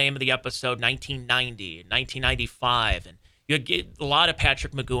 whatever the name of the episode, 1990, 1995, and you get a lot of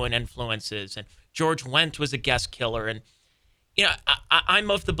Patrick McGoohan influences, and George Wendt was a guest killer. And, I'm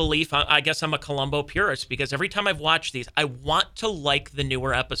of the belief, I guess I'm a Columbo purist, because every time I've watched these, I want to like the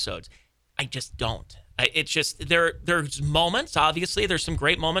newer episodes. I just don't. It's just, there's moments, obviously, there's some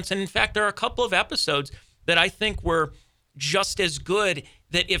great moments. And in fact, there are a couple of episodes that I think were just as good,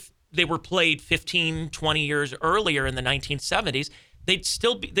 that if they were played 15, 20 years earlier in the 1970s,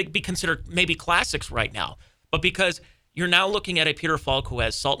 they'd be considered maybe classics right now. But because you're now looking at a Peter Falk who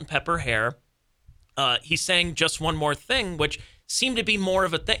has salt and pepper hair, he's saying just one more thing, which seemed to be more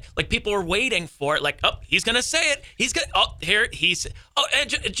of a thing. Like people were waiting for it, like, oh, he's going to say it.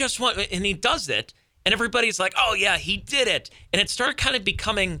 Just one, and he does it. And everybody's like, oh yeah, he did it. And it started kind of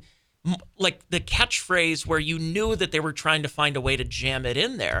becoming like the catchphrase where you knew that they were trying to find a way to jam it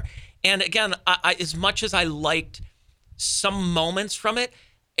in there. And again, I as much as I liked some moments from it,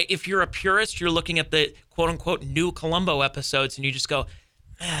 if you're a purist, you're looking at the quote unquote new Columbo episodes and you just go,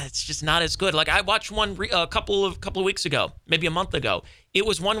 it's just not as good. Like I watched one a couple of weeks ago, maybe a month ago. It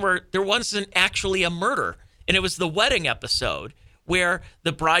was one where there wasn't actually a murder, and it was the wedding episode where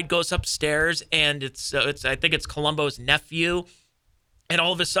the bride goes upstairs and it's I think it's Columbo's nephew, and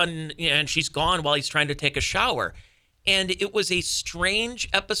all of a sudden, and she's gone while he's trying to take a shower. And it was a strange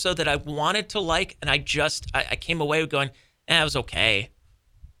episode that I wanted to like, and I came away going, it was okay.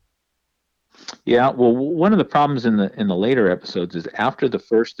 Yeah, well, one of the problems in the later episodes is after the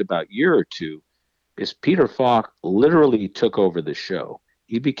first about year or two, is Peter Falk literally took over the show.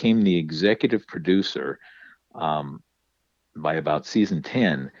 He became the executive producer um, by about season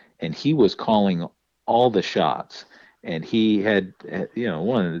 10, and he was calling all the shots. And he had,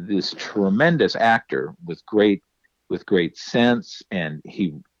 one of this tremendous actor with great sense, and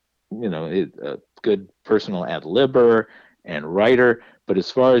he, a good personal ad libber and writer. But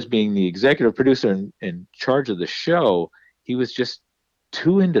as far as being the executive producer in charge of the show, he was just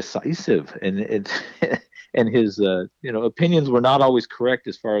too indecisive, and and his opinions were not always correct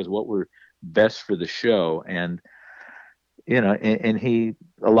as far as what were best for the show. And and he,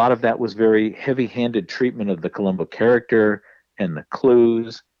 a lot of that was very heavy-handed treatment of the Columbo character and the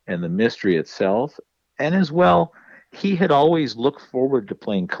clues and the mystery itself. And as well, he had always looked forward to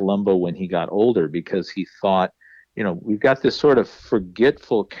playing Columbo when he got older, because he thought, we've got this sort of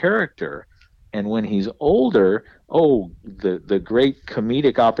forgetful character, and when he's older, the great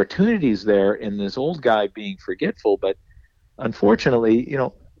comedic opportunities there in this old guy being forgetful. But unfortunately,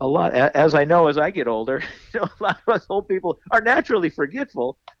 a lot, as I know, as I get older, a lot of us old people are naturally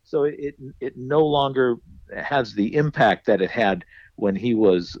forgetful. So it no longer has the impact that it had when he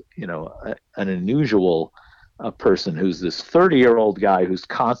was, an unusual person who's this 30-year-old guy who's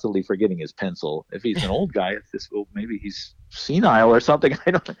constantly forgetting his pencil. If he's an old guy, it's this, well, maybe he's senile or something.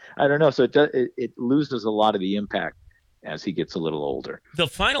 I don't know. So it loses a lot of the impact as he gets a little older. The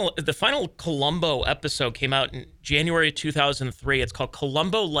final Columbo episode came out in January 2003. It's called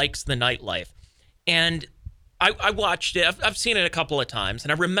Columbo Likes the Nightlife. And I watched it. I've seen it a couple of times.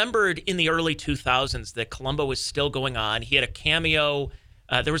 And I remembered in the early 2000s that Columbo was still going on. He had a cameo.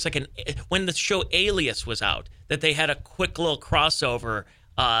 There was when the show Alias was out, that they had a quick little crossover.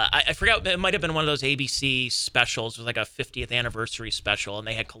 I forgot, it might have been one of those ABC specials. It was like a 50th anniversary special, and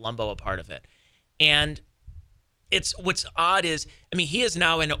they had Columbo a part of it. And what's odd is, he is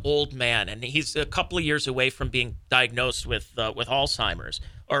now an old man, and he's a couple of years away from being diagnosed with Alzheimer's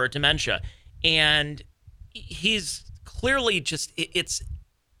or dementia, and he's clearly just it's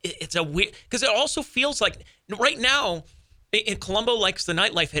a weird, because it also feels like right now in Columbo Likes the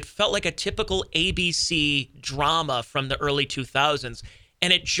Nightlife, it felt like a typical ABC drama from the early 2000s,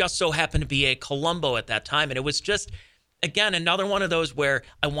 and it just so happened to be a Columbo at that time, and it was just, again, another one of those where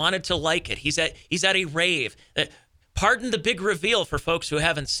I wanted to like it. He's at a rave. Pardon the big reveal for folks who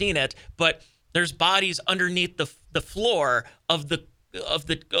haven't seen it, but there's bodies underneath the floor of the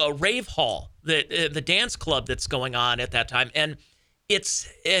rave hall, the dance club that's going on at that time, and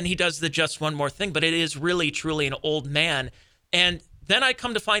he does the just one more thing, but it is really truly an old man. And then I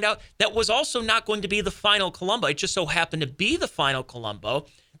come to find out that was also not going to be the final Columbo. It just so happened to be the final Columbo,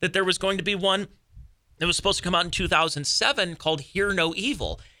 that there was going to be one that was supposed to come out in 2007 called Hear No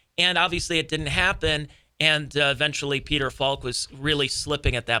Evil. And obviously it didn't happen. And eventually Peter Falk was really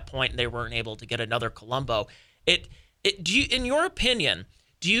slipping at that point, and they weren't able to get another Columbo. In your opinion,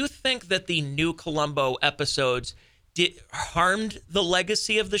 do you think that the new Columbo episodes harmed the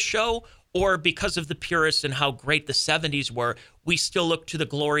legacy of the show? Or because of the purists and how great the 70s were, we still look to the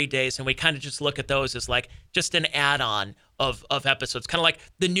glory days, and we kind of just look at those as like just an add-on of episodes, kind of like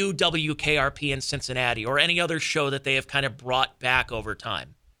the new WKRP in Cincinnati or any other show that they have kind of brought back over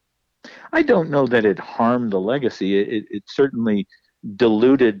time? I don't know that it harmed the legacy. It certainly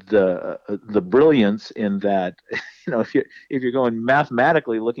diluted the brilliance in that, if you're going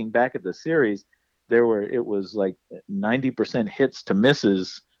mathematically looking back at the series, it was like 90% hits to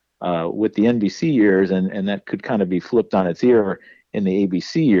misses with the NBC years, and that could kind of be flipped on its ear in the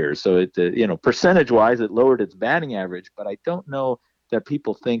ABC years. So it, percentage-wise, it lowered its batting average, but I don't know that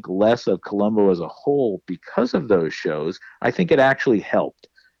people think less of Columbo as a whole because of those shows. I think it actually helped,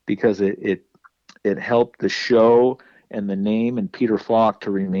 because it helped the show and the name and Peter Falk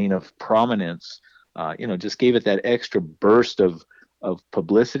to remain of prominence. Just gave it that extra burst of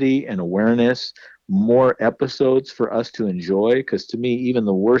publicity and awareness, more episodes for us to enjoy, because to me, even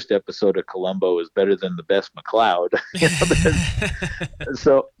the worst episode of Columbo is better than the best McCloud.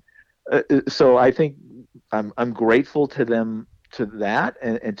 So I think I'm grateful to them, to that,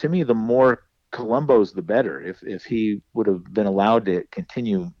 and to me, the more Columbo's, the better. If he would have been allowed to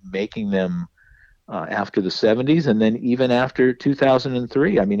continue making them after the 70s, and then even after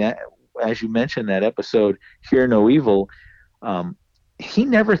 2003. As you mentioned, that episode, Hear No Evil, he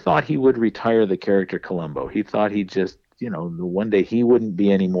never thought he would retire the character Columbo. He thought he'd just, one day he wouldn't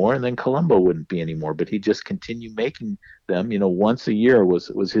be anymore, and then Columbo wouldn't be anymore. But he'd just continue making them. Once a year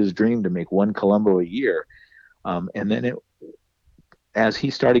was his dream, to make one Columbo a year. And then as he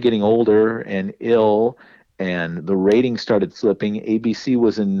started getting older and ill, and the ratings started slipping. ABC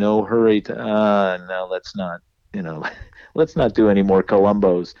was in no hurry to, no, let's not, let's not do any more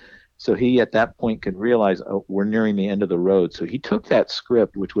Columbos. So he, at that point, could realize, oh, we're nearing the end of the road. So he took that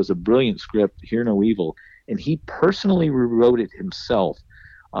script, which was a brilliant script, Hear No Evil, and he personally rewrote it himself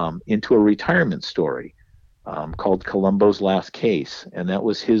into a retirement story called Columbo's Last Case. And that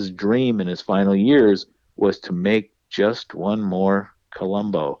was his dream in his final years, was to make just one more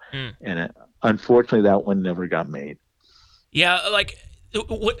Columbo. And unfortunately, that one never got made. Yeah, like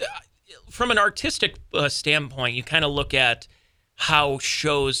from an artistic standpoint, you kind of look at how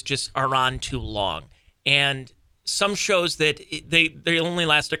shows just are on too long, and some shows that they only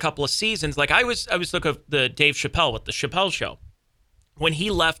last a couple of seasons. Like I was looking at the Dave Chappelle with the Chappelle Show. When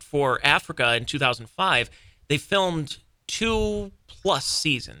he left for Africa in 2005, they filmed 2+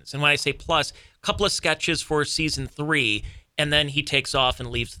 seasons, and when I say plus, a couple of sketches for season 3, and then he takes off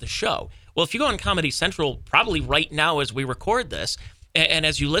and leaves the show. Well, if you go on Comedy Central, probably right now as we record this, and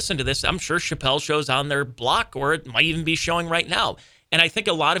as you listen to this, I'm sure Chappelle Show's on their block, or it might even be showing right now. And I think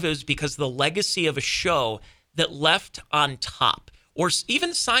a lot of it is because the legacy of a show that left on top, or even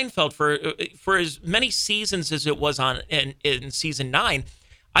Seinfeld for as many seasons as it was on in season 9.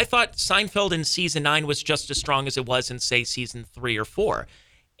 I thought Seinfeld in season 9 was just as strong as it was in, say, season 3 or 4.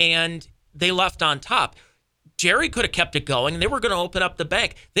 And they left on top. Jerry could have kept it going, and they were going to open up the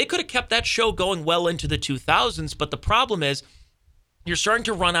bank. They could have kept that show going well into the 2000s, but the problem is you're starting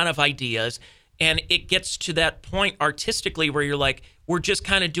to run out of ideas, and it gets to that point artistically where you're like, we're just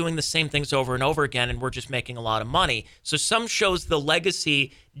kind of doing the same things over and over again, and we're just making a lot of money. So some shows, the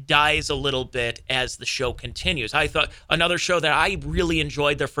legacy dies a little bit as the show continues. I thought another show that I really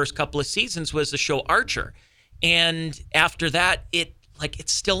enjoyed their first couple of seasons was the show Archer. And after that,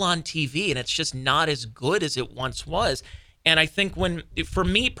 it's still on TV, and it's just not as good as it once was. And I think for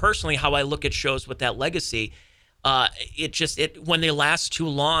me personally, how I look at shows with that legacy, when they last too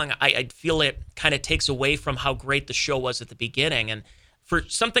long, I feel it kind of takes away from how great the show was at the beginning. And for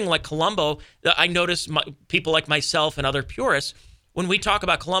something like Columbo, I notice people like myself and other purists, when we talk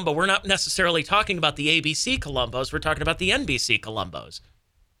about Columbo, we're not necessarily talking about the ABC Columbos. We're talking about the NBC Columbos.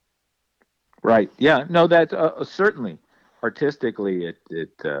 Right. Yeah. No, that certainly artistically,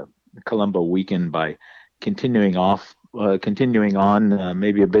 Columbo weakened by continuing on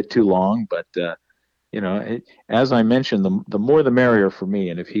maybe a bit too long, but. As I mentioned, the more the merrier for me.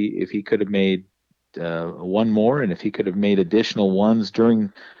 And if he could have made one more, and if he could have made additional ones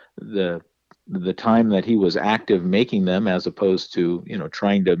during the time that he was active making them, as opposed to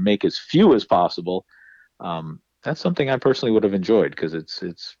trying to make as few as possible, that's something I personally would have enjoyed, because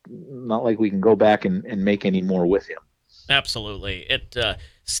it's not like we can go back and make any more with him. Absolutely.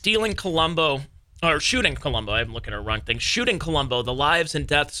 Stealing Columbo. Or Shooting Columbo. I'm looking at a wrong thing. Shooting Columbo, The Lives and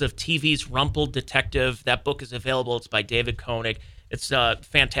Deaths of TV's Rumpled Detective. That book is available. It's by David Koenig. It's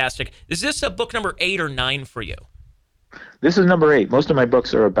fantastic. Is this a book number 8 or 9 for you? This is number 8. Most of my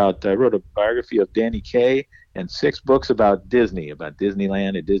books are about, I wrote a biography of Danny Kaye and 6 books about Disney, about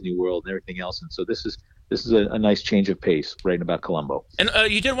Disneyland and Disney World and everything else. And so this is a nice change of pace, writing about Columbo. And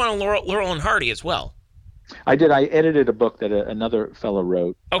you did one on Laurel and Hardy as well. I did. I edited a book that another fellow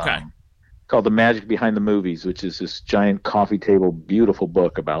wrote. Okay. Called The Magic Behind the Movies, which is this giant coffee table, beautiful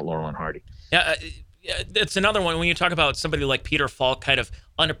book about Laurel and Hardy. Yeah, it's another one. When you talk about somebody like Peter Falk kind of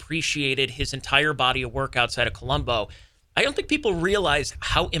unappreciated his entire body of work outside of Columbo, I don't think people realize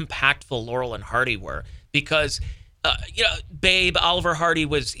how impactful Laurel and Hardy were, because, Babe, Oliver Hardy he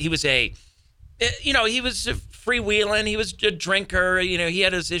was freewheeling, he was a drinker, he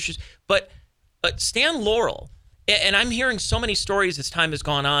had his issues, but Stan Laurel. And I'm hearing so many stories as time has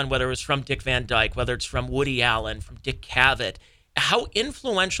gone on, whether it was from Dick Van Dyke, whether it's from Woody Allen, from Dick Cavett, how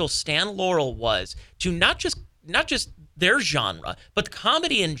influential Stan Laurel was to not just their genre, but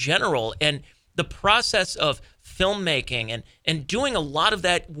comedy in general, and the process of filmmaking and doing a lot of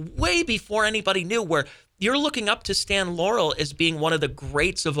that way before anybody knew, where you're looking up to Stan Laurel as being one of the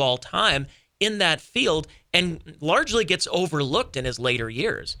greats of all time in that field, and largely gets overlooked in his later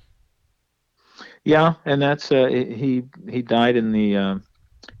years. Yeah, and that's he died in the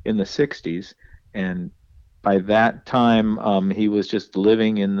 60s, and by that time he was just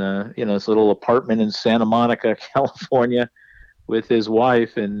living in this little apartment in Santa Monica, California, with his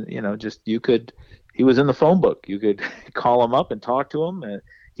wife, and he was in the phone book. You could call him up and talk to him.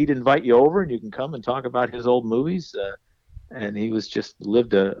 He'd invite you over, and you can come and talk about his old movies. And he was just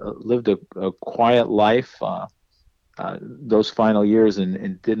lived a quiet life those final years,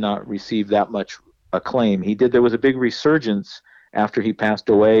 and did not receive that much acclaim. There was a big resurgence after he passed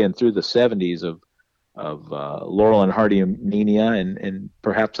away, and through the 70s of Laurel and Hardy mania, and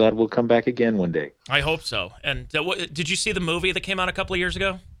perhaps that will come back again one day. I hope so. And did you see the movie that came out a couple of years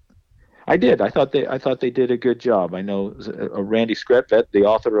ago? I did. I thought they did a good job. I know Randy Skretvedt, the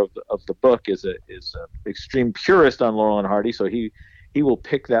author of the book, is a extreme purist on Laurel and Hardy, so he will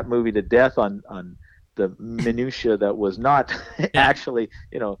pick that movie to death on the minutia that was not actually,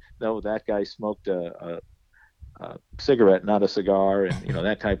 no, that guy smoked a cigarette, not a cigar, and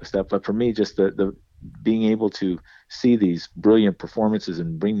that type of stuff. But for me, just the being able to see these brilliant performances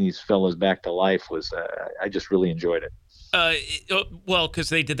and bring these fellows back to life was I just really enjoyed it. Well, because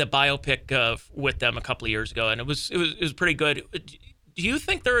they did the biopic with them a couple of years ago, and it was pretty good. Do you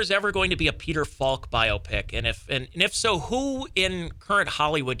think there is ever going to be a Peter Falk biopic? And if so, who in current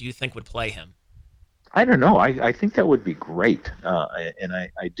Hollywood do you think would play him? I don't know. I think that would be great, and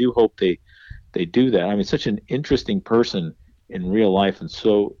I do hope they do that. I mean, such an interesting person in real life, and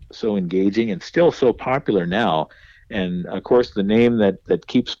so engaging, and still so popular now. And of course, the name that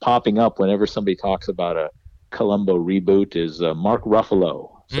keeps popping up whenever somebody talks about a Columbo reboot is Mark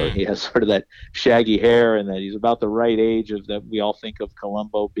Ruffalo. So he has sort of that shaggy hair, and that he's about the right age of that we all think of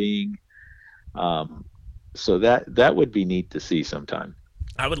Columbo being. So that would be neat to see sometime.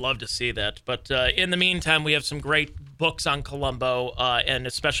 I would love to see that. But in the meantime, we have some great books on Columbo, and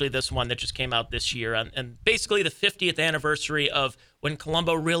especially this one that just came out this year, and basically the 50th anniversary of when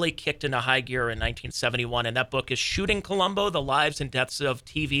Columbo really kicked into high gear in 1971. And that book is Shooting Columbo, The Lives and Deaths of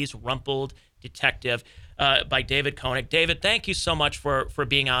TV's Rumpled Detective, by David Koenig. David, thank you so much for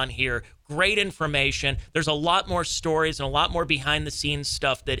being on here. Great information. There's a lot more stories and a lot more behind-the-scenes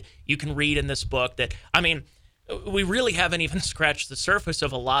stuff that you can read in this book that, I mean, we really haven't even scratched the surface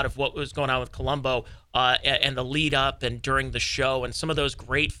of a lot of what was going on with Columbo and the lead up and during the show, and some of those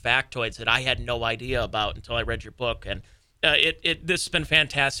great factoids that I had no idea about until I read your book. And this has been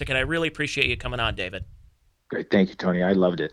fantastic, and I really appreciate you coming on, David. Great. Thank you, Tony. I loved it.